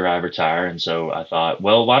after I retire. And so I thought,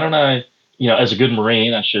 well, why don't I, as a good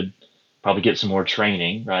Marine, I should probably get some more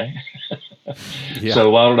training, right? Yeah.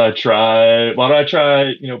 So why don't I try,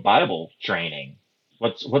 Bible training?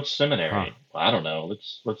 What's Huh. seminary? Well, I don't know.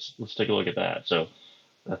 Let's take a look at that. So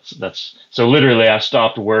so literally I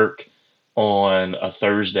stopped work on a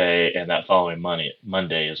Thursday, and that following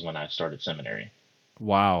Monday is when I started seminary.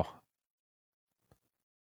 Wow.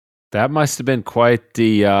 That must have been quite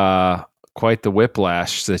the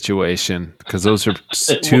whiplash situation, because those are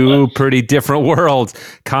It two was. pretty different worlds.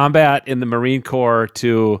 Combat in the Marine Corps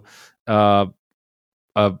to uh,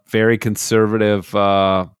 a very conservative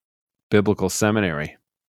biblical seminary.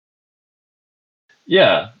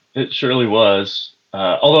 Yeah, it surely was.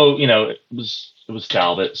 Although it was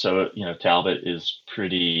Talbot, so Talbot is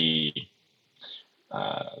pretty.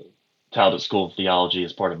 Uh, Talbot School of Theology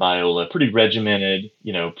is part of Biola, pretty regimented,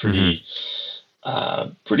 Mm-hmm.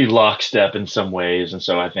 pretty lockstep in some ways, and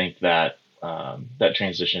so I think that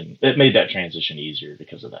it made that transition easier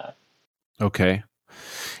because of that. Okay.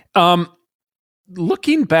 Um,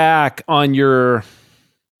 Looking back on your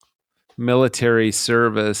military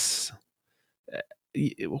service,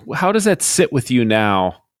 how does that sit with you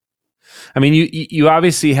now? I mean, you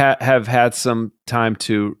obviously have had some time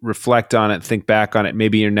to reflect on it, think back on it.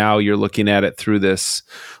 Maybe you're looking at it through this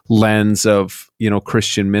lens of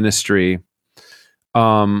Christian ministry.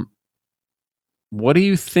 Um, what do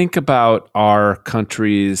you think about our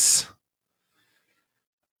country's,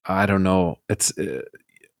 I don't know, it's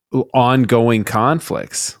ongoing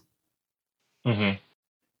conflicts? Hmm.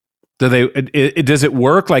 Does it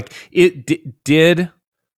work? Like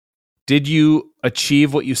did you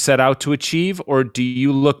achieve what you set out to achieve, or do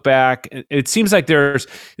you look back? It seems like there's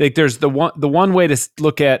the one way to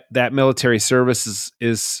look at that military service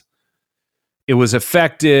is it was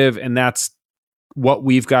effective, and that's what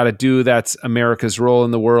we've got to do. That's America's role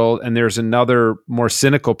in the world. And there's another more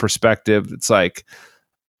cynical perspective. It's like,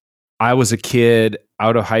 I was a kid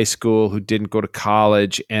out of high school who didn't go to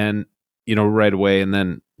college, and right away, and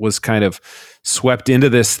then was kind of swept into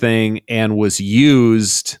this thing and was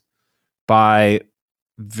used by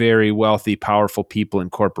very wealthy, powerful people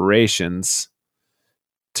and corporations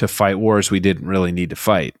to fight wars we didn't really need to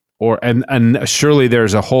fight. And surely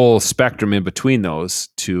there's a whole spectrum in between those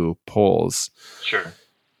two poles. Sure,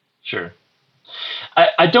 sure.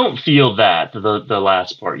 I don't feel that the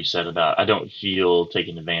last part you said about I don't feel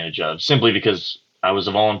taken advantage of, simply because I was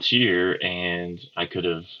a volunteer and I could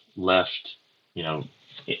have left, you know,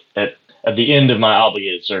 at the end of my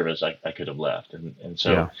obligated service, I could have left, and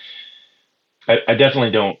so Yeah. I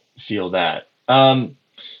definitely don't feel that. I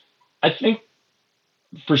think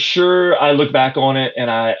for sure I look back on it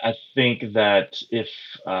and I think that if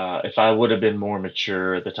I would have been more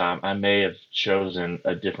mature at the time, I may have chosen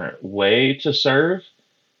a different way to serve,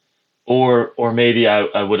 or maybe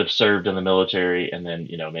I would have served in the military and then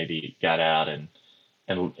maybe got out and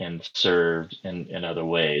served in other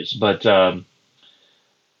ways. But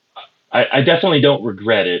I definitely don't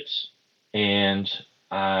regret it, and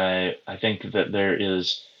I think that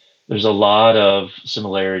there's a lot of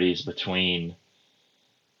similarities between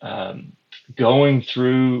um, going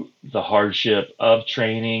through the hardship of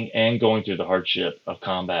training and going through the hardship of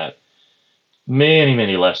combat.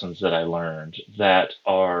 Many lessons that I learned that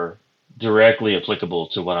are directly applicable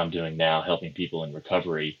to what I'm doing now, helping people in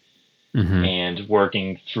recovery Mm-hmm. and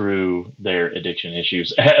working through their addiction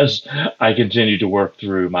issues as I continue to work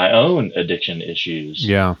through my own addiction issues.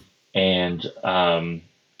 Yeah. And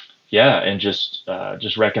yeah, and just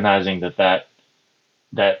recognizing that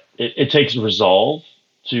it takes resolve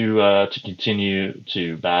to continue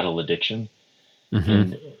to battle addiction. Mm-hmm.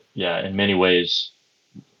 And yeah, in many ways,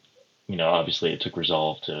 obviously it took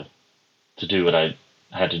resolve to do what I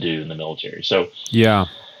had to do in the military. So Yeah.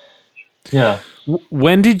 yeah.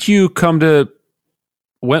 When did you come to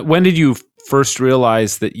when did you first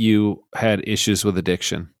realize that you had issues with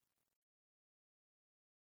addiction?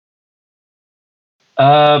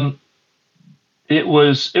 Um, it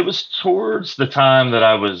was towards the time that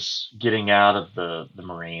I was getting out of the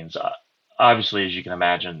Marines. Obviously, as you can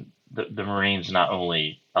imagine, the Marines not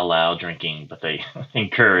only allow drinking, but they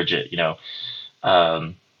encourage it.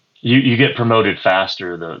 Um, you get promoted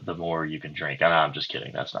faster the more you can drink. And I'm just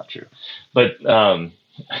kidding. That's not true. But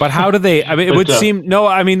But how do they? I mean, it but would seem no.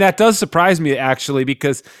 I mean, that does surprise me actually,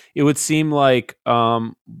 because it would seem like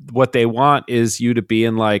what they want is you to be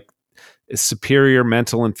in like superior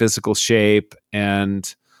mental and physical shape,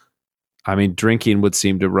 and I mean, drinking would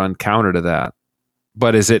seem to run counter to that.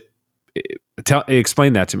 But is it?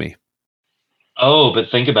 Explain that to me. Oh, but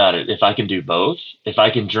think about it. If I can do both, if I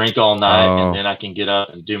can drink all night and Oh, then I can get up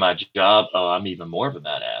and do my job, oh, I'm even more of a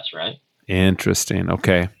badass, right? interesting.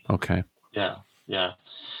 Okay. Okay. Yeah, yeah.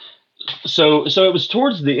 So it was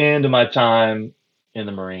towards the end of my time in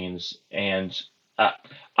the Marines, and I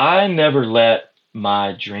I never let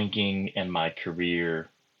my drinking and my career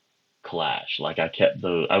clash. Like I kept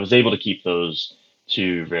those, I was able to keep those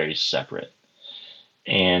two very separate.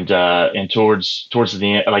 And towards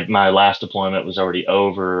the end, like my last deployment was already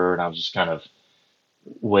over, and I was just kind of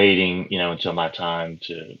waiting, until my time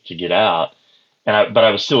to get out. But I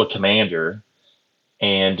was still a commander,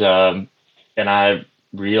 and I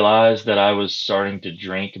realized that I was starting to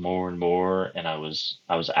drink more and more, and I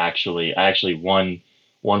actually one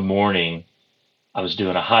morning I was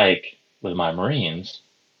doing a hike with my Marines,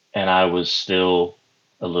 and I was still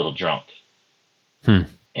a little drunk, Hmm.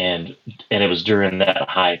 and it was during that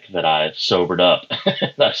hike that I sobered up.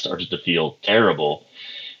 I started to feel terrible,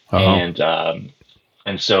 Oh.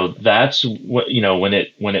 and so that's what,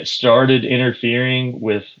 when it started interfering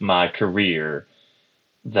with my career,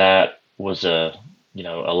 that was a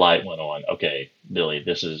light went on. Okay, Billy,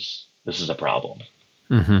 this is a problem.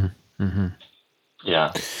 Mm-hmm. Mm-hmm.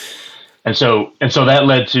 Yeah. And so that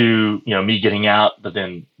led to, me getting out, but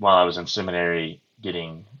then while I was in seminary,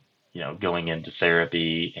 going into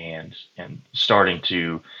therapy and starting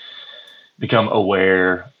to become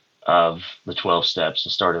aware of the 12 steps,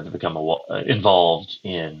 and started to become involved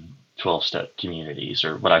in 12 step communities,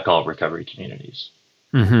 or what I call recovery communities.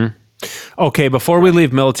 Mm-hmm. Okay, before we Yeah.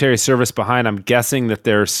 leave military service behind, I'm guessing that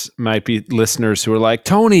there's might be listeners who are like,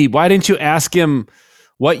 Tony, why didn't you ask him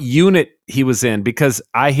what unit he was in? Because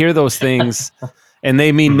I hear those things and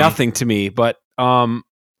they mean Mhm. nothing to me, but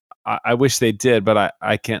I wish they did, but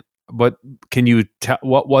I can't. But can you tell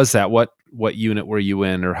what was that? What unit were you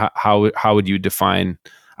in, or how would you define?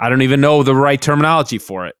 I don't even know the right terminology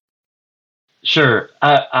for it. Sure.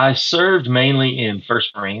 I served mainly in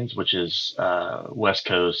First Marines, which is West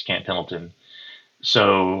Coast, Camp Pendleton.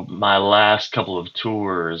 So my last couple of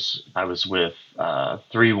tours, I was with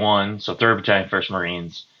 3-1, so 3rd Battalion, First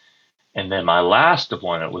Marines, and then my last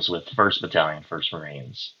deployment was with 1st Battalion, First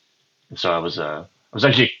Marines. And so I was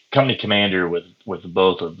actually company commander with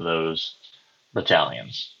both of those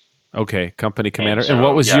battalions. Okay, company And commander. And so yeah,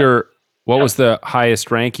 what yep, was the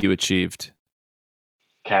highest rank you achieved?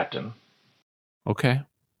 captain. Okay.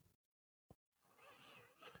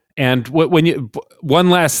 And when one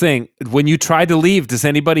last thing, when you try to leave, does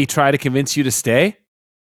anybody try to convince you to stay?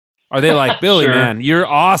 Are they like, Billy, Sure. man, you're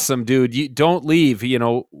awesome, dude. You don't leave. You're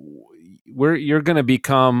going to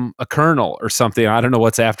become a colonel or something. I don't know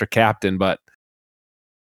what's after captain, but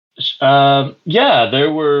Yeah,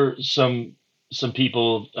 there were some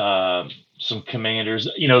people, some commanders.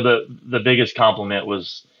 The biggest compliment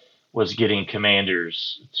was getting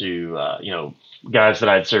commanders to, guys that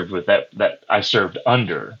I'd served with, that I served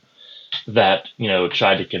under, that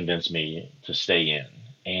tried to convince me to stay in,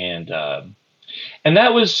 and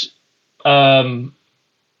that was, um,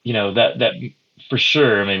 that for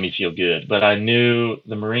sure made me feel good. But I knew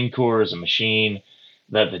the Marine Corps is a machine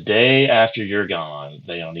that the day after you're gone,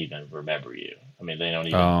 they don't even remember you. I mean,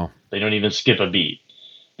 oh, they don't even skip a beat,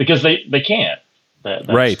 because they can't. That's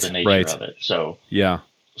the right, nature right, of it. So yeah,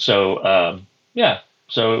 so yeah.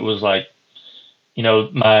 So it was like,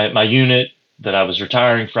 my unit that I was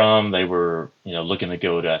retiring from, they were, looking to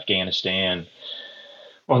go to Afghanistan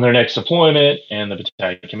on their next deployment, and the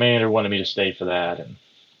battalion commander wanted me to stay for that, and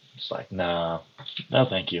it's like, no, no,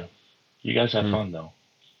 thank you. You guys have Hmm. fun though.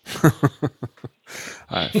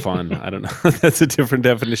 Fun. I don't know. That's a different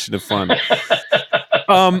definition of fun.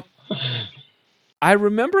 Um, I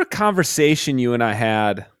remember a conversation you and I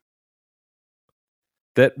had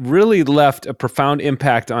that really left a profound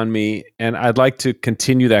impact on me, and I'd like to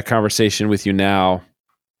continue that conversation with you now.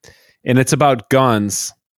 And it's about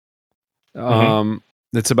guns. Hmm. Um,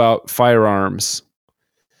 it's about firearms.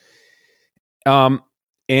 Um,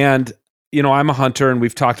 and I'm a hunter, and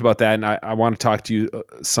we've talked about that, and I want to talk to you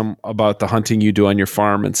some about the hunting you do on your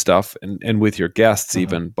farm and stuff, and with your guests Hmm.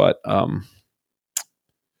 even. But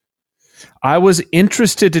I was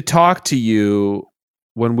interested to talk to you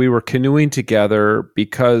when we were canoeing together,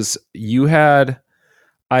 because you had,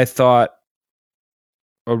 I thought,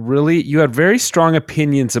 you had very strong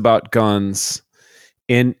opinions about guns,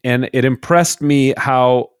 and it impressed me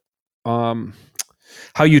um,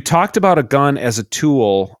 how you talked about a gun as a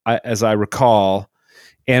tool, as I recall,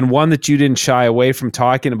 and one that you didn't shy away from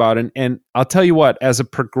talking about. And I'll tell you what, as a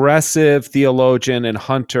progressive theologian and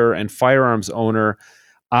hunter and firearms owner,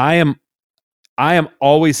 I am I am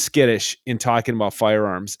always skittish in talking about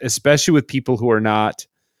firearms, especially with people who are not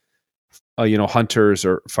hunters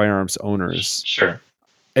or firearms owners. Sure.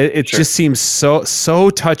 It Sure. just seems so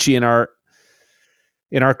touchy in our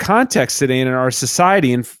context today and in our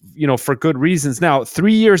society, and for good reasons. Now,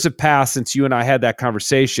 3 years have passed since you and I had that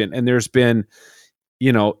conversation, and there's been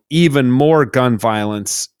even more gun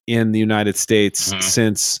violence in the United States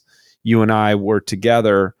since you and I were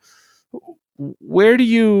together. Where do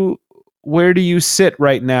you sit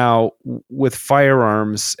right now with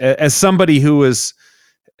firearms as somebody who has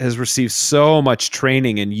received so much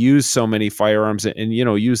training and used so many firearms and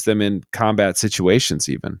used them in combat situations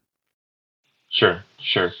even? Sure.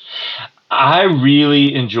 I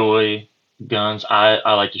really enjoy guns.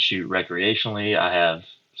 I like to shoot recreationally. I have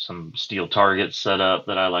some steel targets set up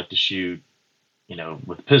that I like to shoot,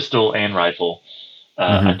 with pistol and rifle.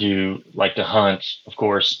 I do like to hunt, of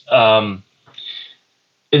course.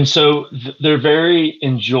 And so they're very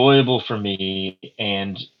enjoyable for me,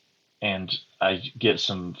 and I get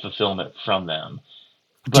some fulfillment from them.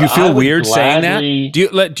 But do you feel weird saying that?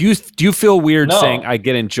 Do you feel weird saying I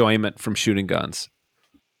get enjoyment from shooting guns?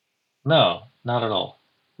 No, not at all.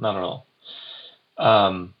 Not at all.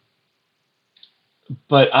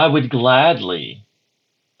 But I would gladly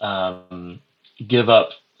give up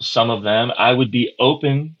some of them. I would be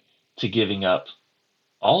open to giving up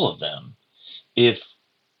all of them if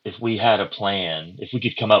we had a plan, if we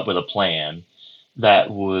could come up with a plan that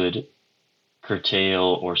would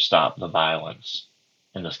curtail or stop the violence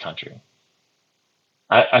in this country.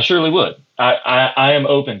 I surely would. I am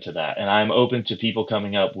open to that, and I'm open to people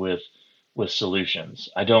coming up with solutions.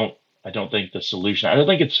 I don't think the solution. I don't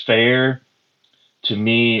think it's fair to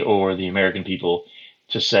me or the American people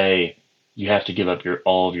to say you have to give up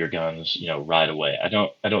all of your guns, right away. I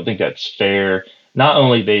don't think that's fair. Not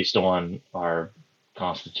only based on our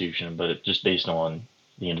Constitution, but just based on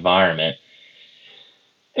the environment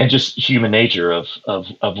and just human nature of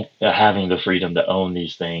having the freedom to own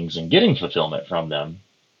these things and getting fulfillment from them.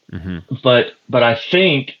 But I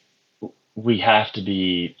think we have to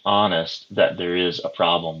be honest that there is a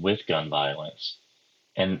problem with gun violence,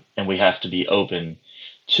 and we have to be open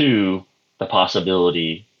to the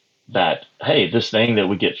possibility that, hey, this thing that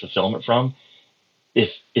we get fulfillment from, if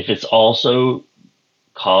it's also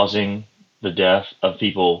causing the death of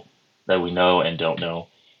people that we know and don't know,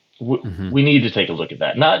 we need to take a look at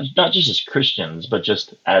that. Not just as Christians, but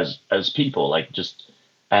just as people, like just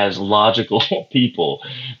as logical people.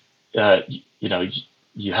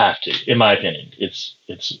 You have to, in my opinion. It's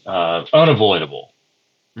unavoidable.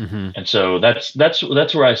 And so that's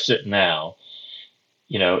where I sit now.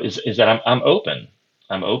 Is that I'm open.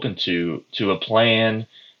 I'm open to a plan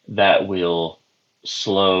that will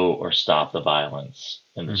slow or stop the violence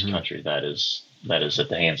in this country that is at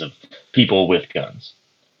the hands of people with guns.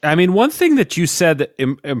 I mean, one thing that you said that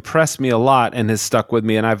impressed me a lot and has stuck with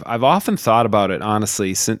me, and I've often thought about it,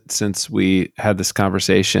 honestly, since we had this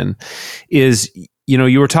conversation, is,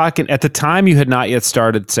 you were talking at the time you had not yet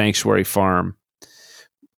started Sanctuary Farm.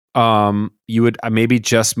 You would maybe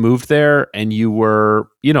just moved there, and you were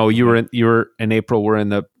in April. We're in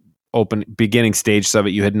the open beginning stages of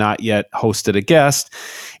it. You had not yet hosted a guest,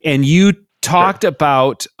 and you talked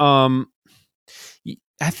about.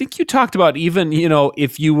 I think you talked about even,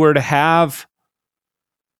 if you were to have,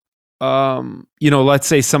 let's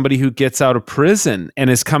say somebody who gets out of prison and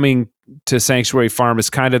is coming to Sanctuary Farm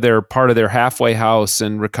as kind of their part of their halfway house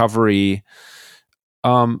and recovery,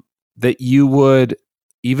 that you would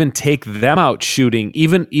even take them out shooting,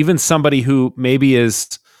 even somebody who maybe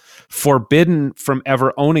is forbidden from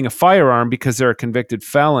ever owning a firearm because they're a convicted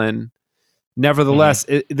felon. Nevertheless,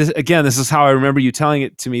 this is how I remember you telling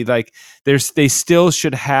it to me. Like, they still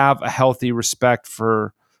should have a healthy respect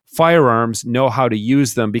for firearms, know how to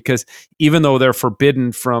use them, because even though they're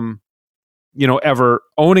forbidden from, ever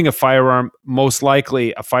owning a firearm, most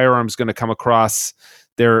likely a firearm is going to come across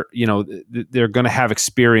their, they're going to have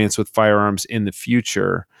experience with firearms in the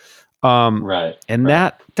future. Right. And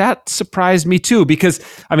that surprised me too, because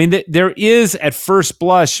I mean, there is at first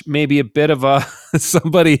blush, maybe a bit of a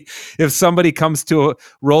if somebody comes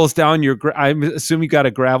rolls down I assume you got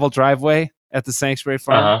a gravel driveway at the Sanctuary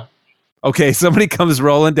Farm. Okay. Somebody comes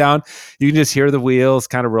rolling down, you can just hear the wheels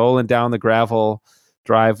kind of rolling down the gravel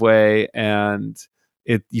driveway, and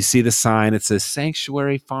you see the sign, it says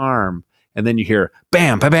Sanctuary Farm. And then you hear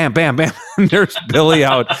bam, bam, bam, bam, bam. And there's Billy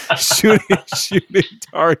out shooting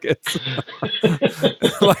targets.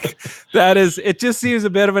 Like, it just seems a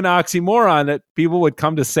bit of an oxymoron that people would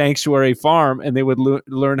come to Sanctuary Farm and they would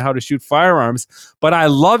learn how to shoot firearms. But I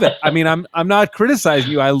love it. I mean, I'm not criticizing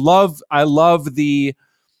you. I love the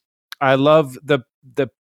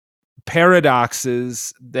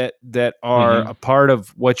paradoxes that are a part of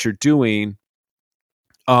what you're doing.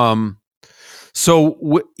 So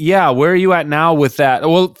where are you at now with that?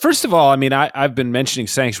 Well, first of all, I mean, I've been mentioning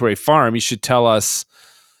Sanctuary Farm. You should tell us.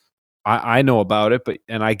 I know about it,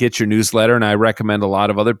 and I get your newsletter, and I recommend a lot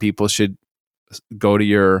of other people should go to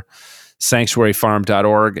your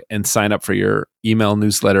sanctuaryfarm.org and sign up for your email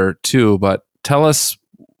newsletter too. But tell us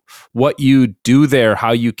what you do there,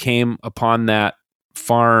 how you came upon that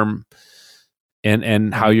farm,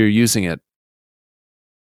 and how you're using it.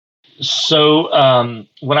 So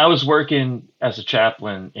when I was working as a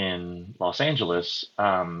chaplain in Los Angeles,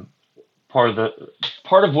 part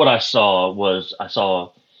of what I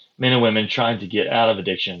saw men and women trying to get out of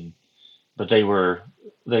addiction, but they were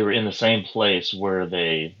in the same place where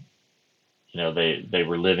they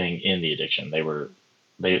were living in the addiction. They weren't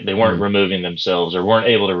removing themselves, or weren't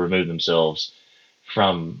able to remove themselves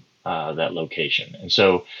from that location. And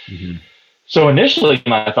so initially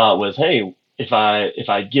my thought was, hey, if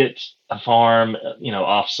I get a farm,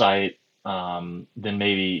 offsite, then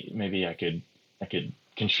maybe I could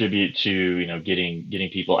contribute to, getting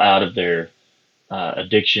people out of their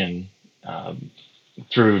addiction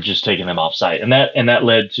through just taking them offsite. And that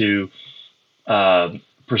led to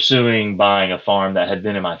pursuing buying a farm that had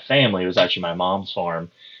been in my family. It was actually my mom's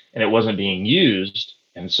farm, and it wasn't being used.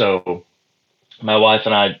 And so my wife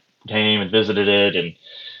and I came and visited it and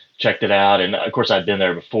checked it out. And of course I'd been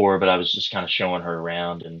there before, but I was just kind of showing her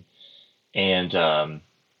around, and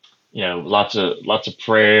lots of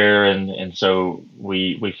prayer. And so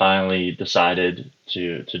we finally decided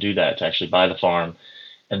to do that, to actually buy the farm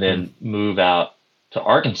and then move out to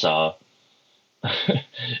Arkansas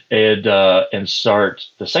and start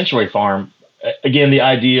the Sanctuary Farm. Again, the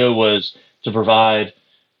idea was to provide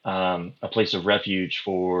a place of refuge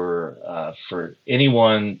for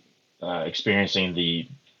anyone experiencing the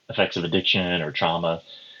effects of addiction or trauma,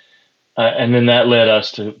 and then that led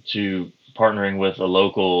us to partnering with a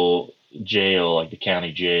local jail, like the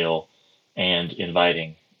county jail, and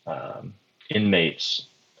inviting inmates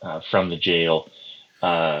from the jail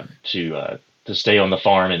to stay on the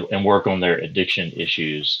farm and work on their addiction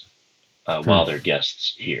issues while they're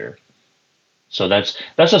guests here. So that's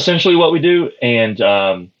essentially what we do.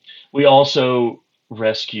 And we also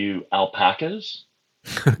rescue alpacas.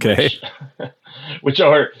 Okay. Which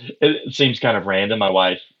are, it seems kind of random. My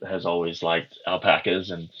wife has always liked alpacas,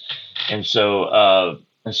 and so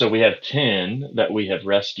we have 10 that we have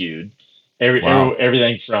rescued.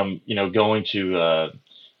 Everything from going to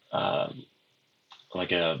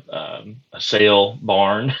like a sale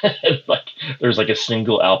barn, like there's like a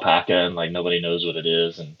single alpaca and like nobody knows what it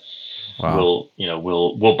is, and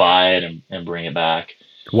we'll buy it and bring it back.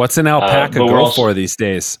 What's an alpaca go for these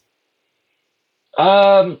days?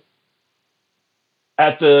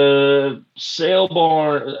 At the sale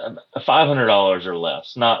barn, $500 or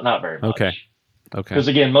less. Not very much. Okay. Because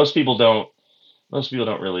again, most people don't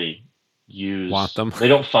really want them. They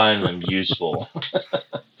don't find them useful.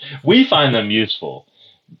 We find them useful.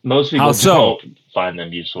 Most people don't find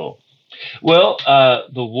them useful. Well,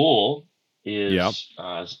 the wool is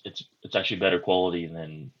it's actually better quality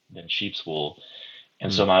than sheep's wool,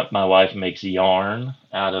 and so my wife makes yarn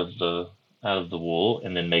out of the wool,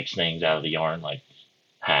 and then makes things out of the yarn like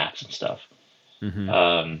hats and stuff.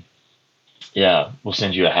 We'll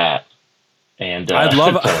send you a hat. And I'd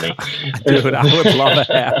love Tony. Dude, I would love a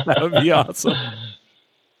hat. That would be awesome.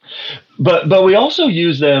 But we also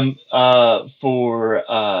use them for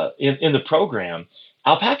in the program.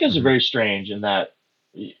 Alpacas are very strange in that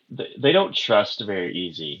they don't trust very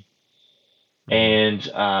easy, and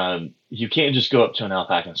you can't just go up to an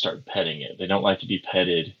alpaca and start petting it. They don't like to be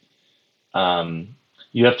petted.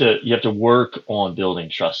 You have to work on building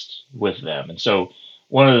trust with them. And so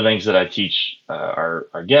one of the things that I teach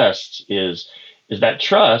our guests is that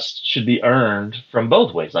trust should be earned from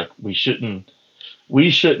both ways. Like we shouldn't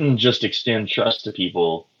just extend trust to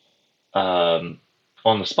people on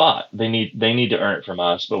the spot. They need to earn it from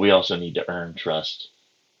us, but we also need to earn trust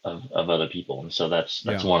of other people. And so that's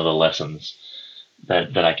one of the lessons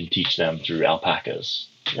that I can teach them through alpacas.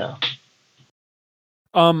 Yeah.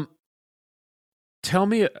 Tell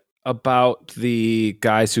me about the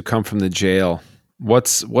guys who come from the jail.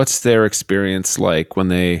 What's their experience like when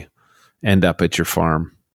they end up at your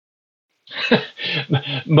farm?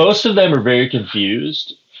 Most of them are very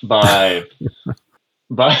confused by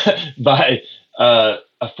a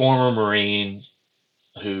former Marine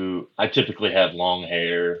who I typically have long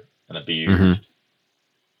hair and a beard,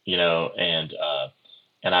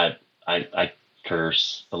 and I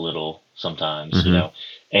curse a little sometimes,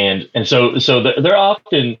 and so they're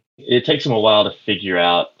often, it takes them a while to figure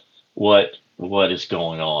out what is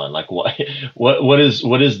going on? Like what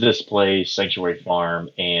is this place, Sanctuary Farm,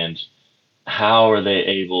 and how are they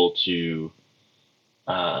able to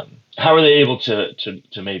how are they able to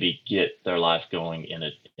maybe get their life going in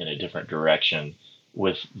a different direction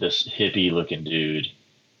with this hippie looking dude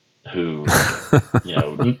who you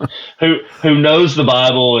know who knows the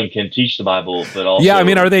Bible and can teach the Bible, but Yeah, I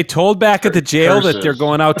mean, also are they told back at the jail that they're curses.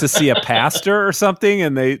 going out to see a pastor or something,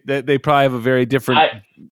 and they probably have a very different I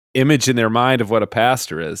image in their mind of what a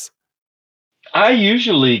pastor is? I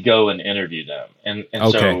usually go and interview them, and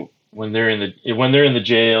Okay. so when they're in the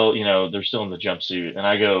jail, they're still in the jumpsuit, and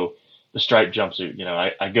I go the striped jumpsuit.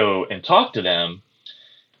 I go and talk to them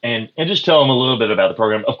and just tell them a little bit about the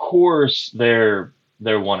program. Of course, they're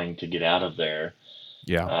wanting to get out of there.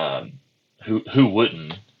 Yeah. Um, who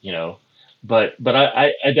wouldn't, But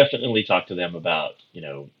I definitely talk to them about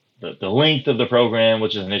the length of the program,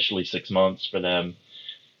 which is initially 6 months for them,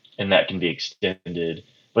 and that can be extended.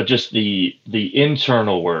 But just the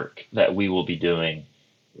internal work that we will be doing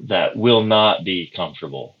that will not be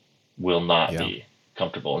comfortable, will not Yeah. be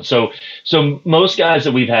comfortable. And so most guys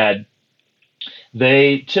that we've had,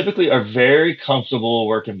 they typically are very comfortable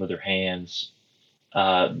working with their hands.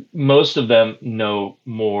 Most of them know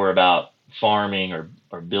more about farming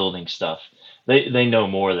or building stuff. They know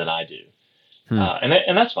more than I do, Hmm.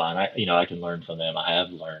 and that's fine. I can learn from them. I have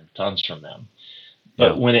learned tons from them. Yeah.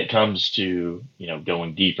 But when it comes to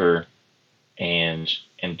going deeper and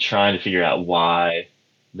trying to figure out why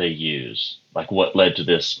they use, like what led to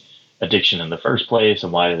this addiction in the first place,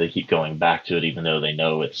 and why do they keep going back to it even though they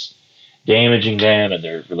know it's damaging them and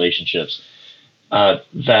their relationships,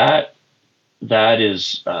 that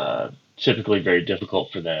is typically very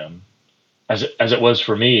difficult for them, as it was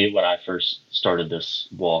for me when I first started this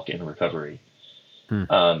walk in recovery. Hmm.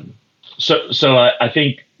 So I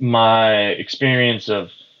think my experience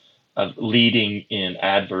of leading in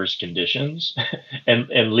adverse conditions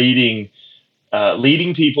and leading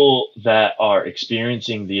people that are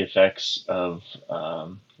experiencing the effects of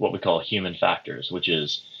what we call human factors, which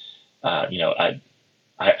is I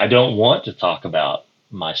don't want to talk about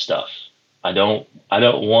my stuff. I don't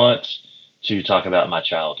want to talk about my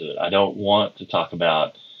childhood. I don't want to talk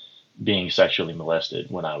about being sexually molested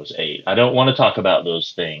when I was 8. I don't want to talk about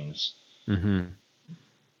those things, Mm-hmm.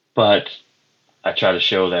 but I try to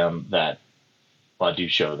show them that, well, I do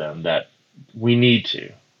show them that we need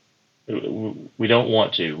to. We don't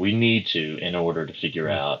want to. We need to in order to figure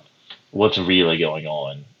out what's really going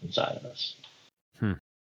on inside of us. Hmm.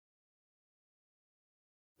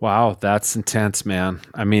 Wow, that's intense, man.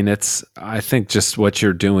 I mean, I think just what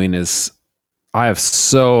you're doing is, I have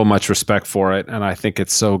so much respect for it, and I think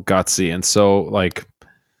it's so gutsy and so like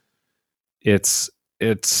it's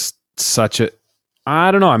such a, I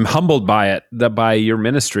don't know, I'm humbled by it, by your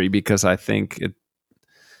ministry, because I think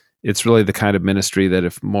it's really the kind of ministry that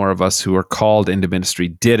if more of us who are called into ministry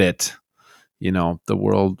did it, the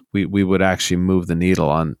world, we would actually move the needle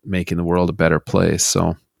on making the world a better place.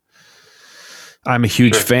 So I'm a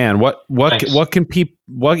huge Sure. fan. Thanks. What can people?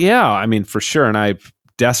 Well, yeah, I mean, for sure, and I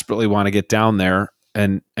desperately want to get down there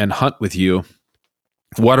and hunt with you.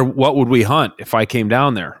 What would we hunt if I came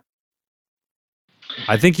down there?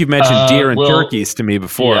 I think you've mentioned deer and Well, turkeys to me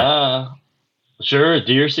before. yeah, sure.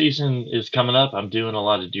 Deer season is coming up. I'm doing a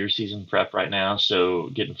lot of deer season prep right now, so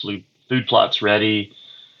getting food plots ready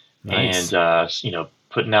Nice. and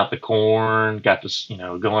putting out the corn. Got this,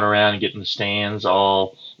 going around and getting the stands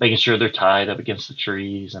all, making sure they're tied up against the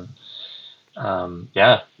trees, and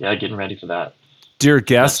yeah, getting ready for that. Deer That's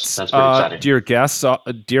guests, that's pretty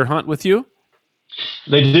exciting. deer hunt with you?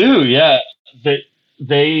 They do, yeah. They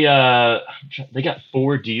they got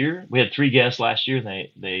 4 deer. We had 3 guests last year, and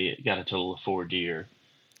they got a total of 4 deer.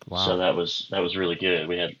 So Wow. that was really good.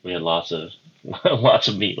 We had lots of lots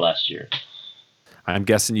of meat last year. I'm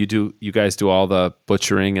guessing you guys do all the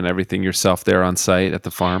butchering and everything yourself there on site at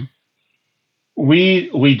the farm?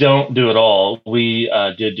 We don't do it all. We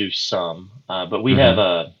did do some, but we have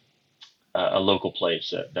Mm-hmm. a local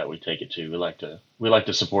place that we take it to. We like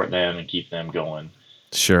to support them and keep them going.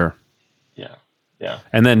 Sure. Yeah, yeah.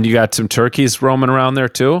 And then you got some turkeys roaming around there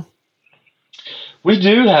too? We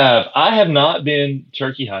do have. I have not been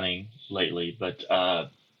turkey hunting lately, but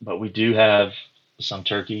we do have some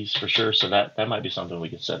turkeys for sure. So that might be something we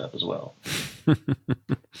could set up as well.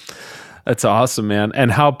 That's awesome, man.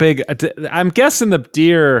 And how big? I'm guessing the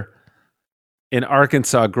deer in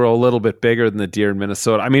Arkansas grow a little bit bigger than the deer in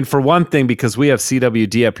Minnesota. I mean, for one thing, because we have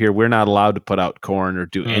CWD up here, we're not allowed to put out corn or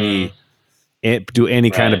do Mm,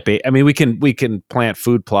 any kind of right. bait. I mean, we can plant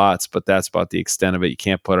food plots, but that's about the extent of it. You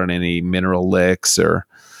can't put on any mineral licks or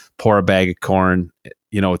pour a bag of corn.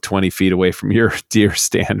 20 feet away from your deer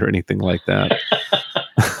stand or anything like that.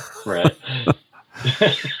 Right.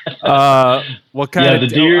 What kind of the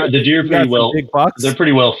deer you pretty got some well. big bucks They're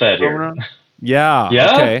pretty well fed roaming here. around? Yeah.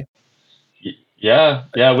 Yeah. Okay.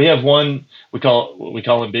 Yeah. We have one we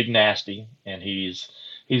call him Big Nasty, and he's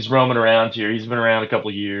roaming around here. He's been around a couple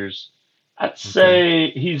of years. I'd Okay.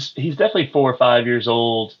 say he's definitely 4 or 5 years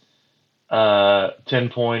old. 10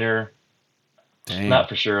 pointer. Dang. Not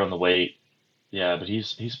for sure on the weight. Yeah, but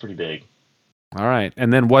he's pretty big. All right.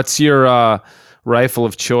 And then what's your rifle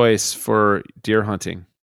of choice for deer hunting?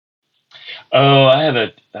 Oh, I have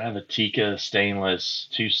a Tika stainless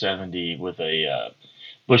 270 with a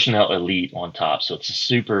Bushnell Elite on top, so it's a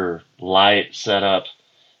super light setup.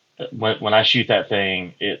 When I shoot that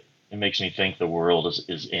thing, it makes me think the world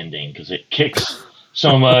is ending because it kicks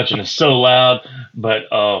so much and it's so loud. But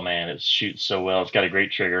oh man, it shoots so well. It's got a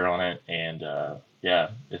great trigger on it, and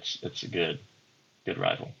yeah, it's a good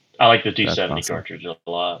rifle. I like the That's 270 awesome. cartridge a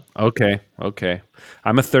lot. Okay.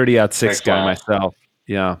 I'm a 30-06 Very guy flat. myself.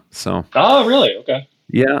 Yeah. So Oh, really? Okay.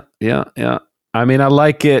 yeah. I mean, I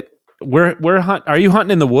like it. Are you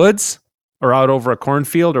hunting in the woods or out over a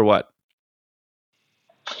cornfield or what?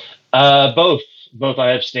 Both. Both. I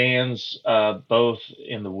have stands, both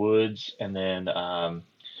in the woods, and then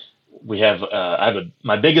we have.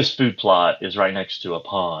 My biggest food plot is right next to a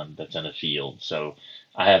pond that's in a field. So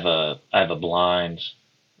I have a blind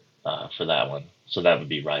for that one. So that would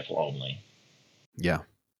be rifle only. Yeah.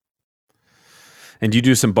 And you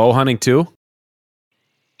do some bow hunting too?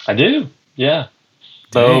 I do. Yeah.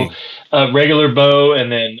 Bow, Dang. regular bow,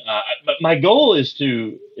 and then but my goal is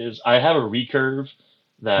I have a recurve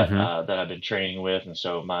Hmm. that I've been training with, and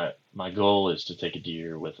so my goal is to take a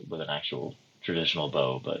deer with an actual traditional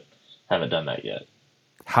bow, but haven't done that yet.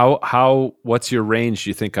 What's your range,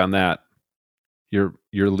 you think, on that? Your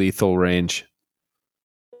lethal range?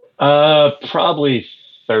 Probably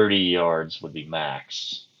 30 yards would be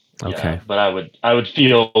max. Yeah, Okay. but I would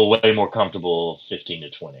feel way more comfortable 15 to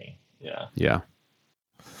 20. Yeah. Yeah.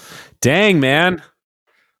 Dang, man.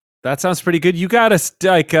 That sounds pretty good. You got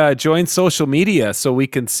to join social media so we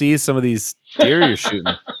can see some of these deer you're shooting.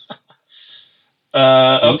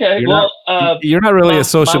 Okay. You're not Well, you're not really a my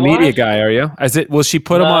social media wife. guy, are you? Will she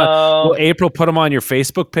put them on? Will No. April put them on your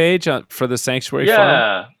Facebook page for the Sanctuary Farm?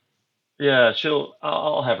 Yeah. Yeah,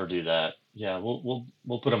 I'll have her do that. Yeah, we'll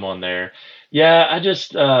put them on there. Yeah, I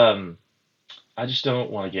just don't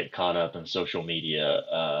want to get caught up in social media.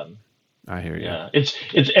 I hear you. Yeah, it's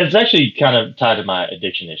actually kind of tied to my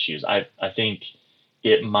addiction issues. I think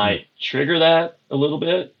it Hmm. might trigger that a little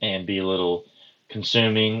bit and be a little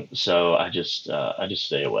consuming. So I just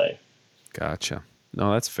stay away. Gotcha.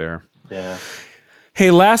 No, that's fair. Yeah.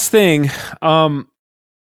 Hey, last thing. Um,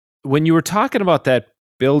 when you were talking about that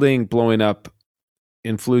building blowing up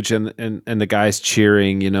in Fluge and the guys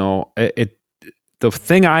cheering, the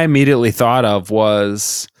thing I immediately thought of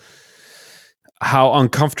was how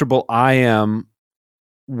uncomfortable I am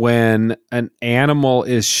when an animal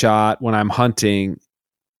is shot when I'm hunting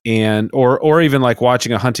or even like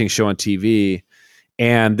watching a hunting show on TV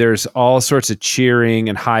and there's all sorts of cheering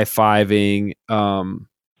and high-fiving. Hmm.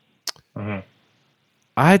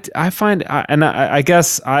 I find, I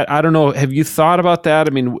guess, I don't know. Have you thought about that?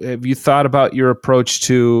 I mean, have you thought about your approach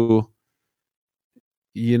to,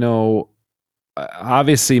 you know,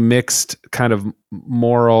 obviously mixed kind of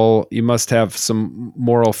moral, you must have some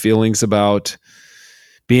moral feelings about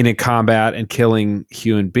being in combat and killing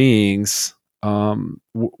human beings.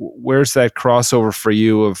 Where's that crossover for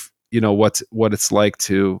you of, what it's like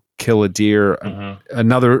to kill a deer, Hmm.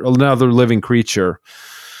 another living creature?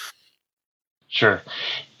 Sure.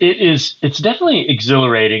 It's definitely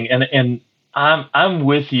exhilarating, and I'm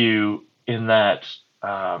with you in that.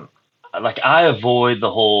 um like, I avoid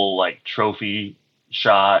the whole like trophy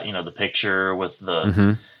shot, the picture with the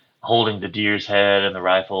Hmm. holding the deer's head and the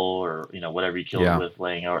rifle, or whatever you killed it Yeah. with,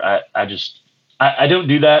 laying over. I don't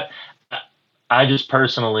do that. I, I just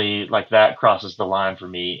personally, like, that crosses the line for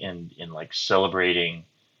me in like celebrating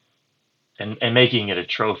and making it a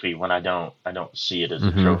trophy when I don't see it as a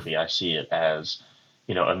Hmm. trophy. I see it as,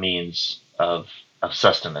 a means of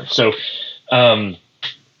sustenance. So um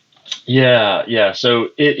yeah. So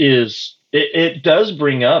it does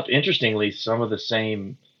bring up, interestingly, some of the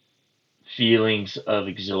same feelings of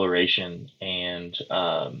exhilaration and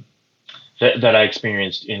that I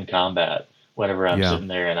experienced in combat whenever I'm Yeah. sitting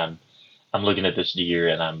there and I'm looking at this deer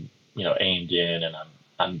and I'm, aimed in, and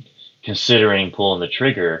I'm considering pulling the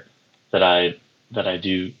trigger. That I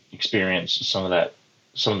do experience some of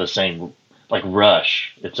the same like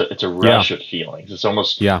rush. It's a Yeah. rush of feelings. It's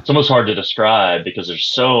almost Yeah. it's almost hard to describe because there's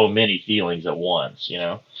so many feelings at once, you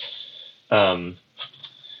know. Um,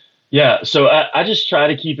 yeah, so I just try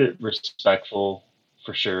to keep it respectful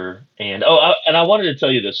for sure. And and I wanted to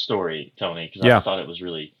tell you this story, Tony, because I Yeah. thought it was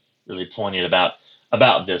really really poignant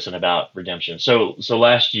about this and about redemption. So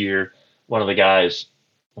last year, one of the guys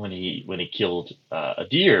when he killed a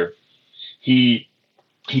deer, he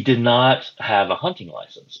he did not have a hunting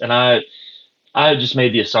license, and I just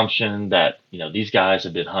made the assumption that, you know, these guys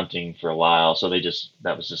had been hunting for a while, so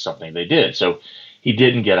that was just something they did. So he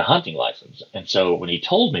didn't get a hunting license. And so when he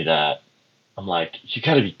told me that, I'm like, you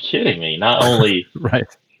got to be kidding me. Not only Right.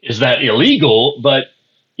 is that illegal, but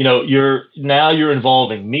you know, you're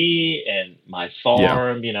involving me and my Yeah.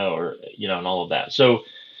 farm, you know, or you know, and all of that. So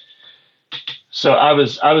I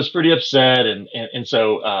was pretty upset, and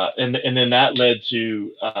so and then that led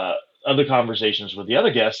to other conversations with the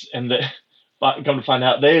other guests, and come to find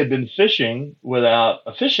out they had been fishing without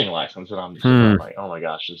a fishing license, and I'm sitting there like, oh my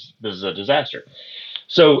gosh, this is a disaster.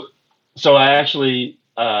 So so I actually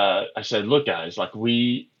I said, look guys, like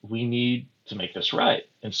we need to make this right,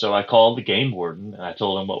 and so I called the game warden and I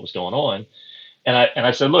told him what was going on, and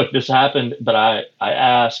I said, look, this happened, but I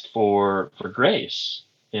asked for grace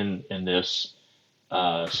in this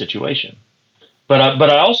situation. But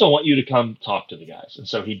I also want you to come talk to the guys. And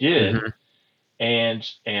so he did, Mhm.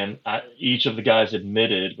 and each of the guys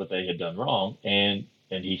admitted what they had done wrong, and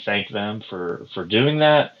he thanked them for doing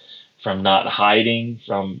that, from not hiding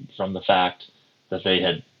from the fact that they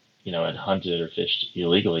had, you know, had hunted or fished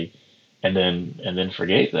illegally, and then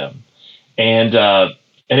forgave them. And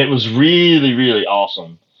it was really really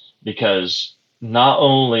awesome because not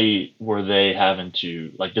only were they having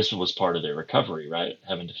to, like, this was part of their recovery, right,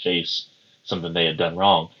 having to face something they had done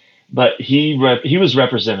wrong, but he was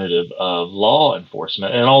representative of law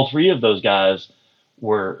enforcement, and all three of those guys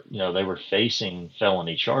were, you know, they were facing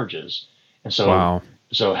felony charges. And so Wow.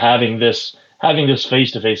 so having this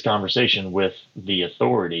face to face conversation with the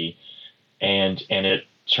authority, and it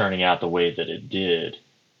turning out the way that it did,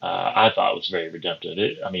 I thought was very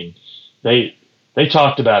redemptive. I mean, they they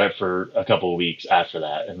talked about it for a couple of weeks after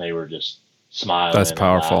that, and they were just That's smiling and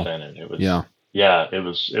powerful. laughing, and it was Yeah. yeah, it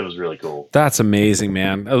was really cool. That's amazing,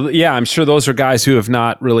 man. Yeah, I'm sure those are guys who have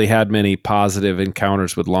not really had many positive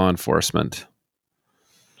encounters with law enforcement.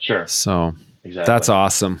 Sure, So exactly. that's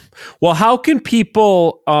awesome. Well, how can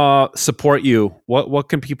people support you? What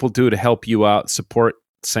can people do to help you out, support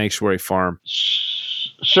Sanctuary Farm?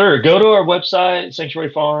 Sure. Go to our website,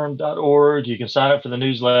 sanctuaryfarm.org. You can sign up for the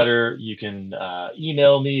newsletter. You can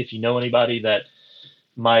email me if you know anybody that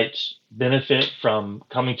might benefit from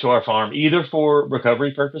coming to our farm, either for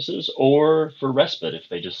recovery purposes or for respite if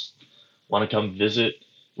they just want to come visit.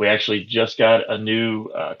 We actually just got a new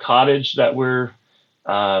cottage that we're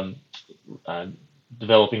um, uh,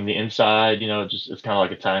 developing the inside. You know, just it's kind of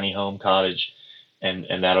like a tiny home cottage, and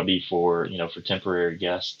that'll be for, you know, for temporary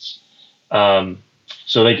guests. Um,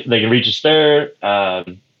 so they can reach us there.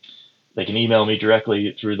 They can email me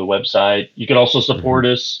directly through the website. You can also support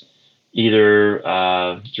us either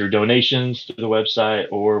through donations through the website,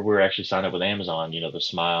 or we're actually signed up with Amazon, you know, the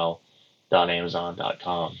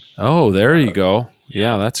smile.amazon.com. Oh, there you go.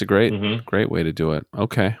 Yeah, that's a great Mm-hmm. great way to do it.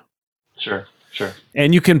 Okay. Sure.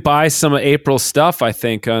 And you can buy some of April's stuff, I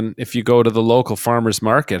think, on if you go to the local farmers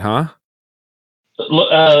market, huh?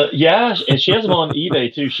 Yeah, and she has them on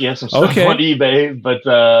eBay too. She has some stuff Okay. on eBay,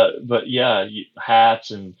 but yeah,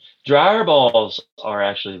 hats and dryer balls are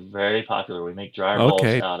actually very popular. We make dryer balls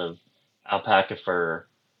Okay. out of alpaca fur,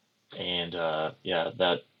 and yeah,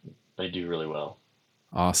 that they do really well.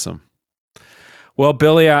 Awesome. Well,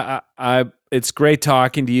 Billy, I it's great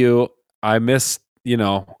talking to you. I miss, you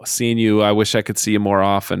know, seeing you. I wish I could see you more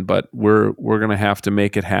often, but we're gonna have to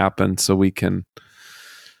make it happen so we can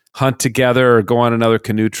hunt together or go on another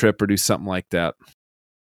canoe trip or do something like that.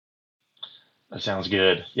 That sounds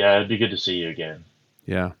good. Yeah, it'd be good to see you again.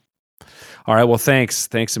 Yeah. All right. Well, thanks.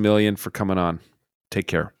 Thanks a million for coming on. Take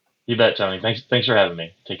care. You bet, Tony. Thanks for having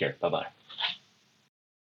me. Take care. Bye bye.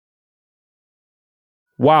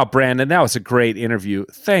 Wow, Brandon, that was a great interview.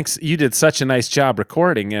 Thanks. You did such a nice job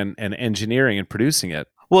recording and engineering and producing it.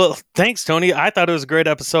 Well, thanks, Tony. I thought it was a great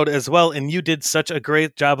episode as well, and you did such a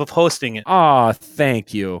great job of hosting it. Aw,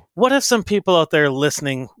 thank you. What if some people out there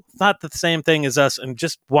listening thought the same thing as us and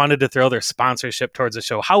just wanted to throw their sponsorship towards the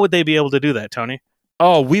show? How would they be able to do that, Tony?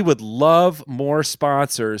 Oh, we would love more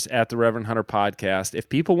sponsors at the Reverend Hunter Podcast. If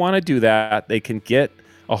people want to do that, they can get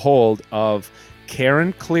a hold of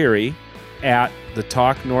Karen Cleary at the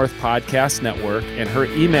Talk North Podcast Network, and her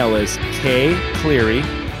email is kcleary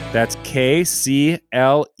That's KCLEARY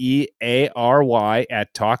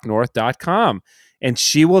at talknorth.com. And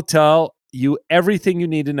she will tell you everything you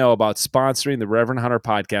need to know about sponsoring the Reverend Hunter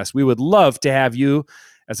podcast. We would love to have you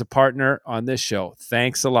as a partner on this show.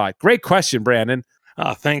 Thanks a lot. Great question, Brandon.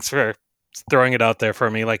 Thanks for throwing it out there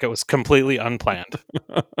for me like it was completely unplanned.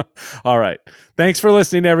 All right. Thanks for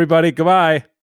listening, everybody. Goodbye.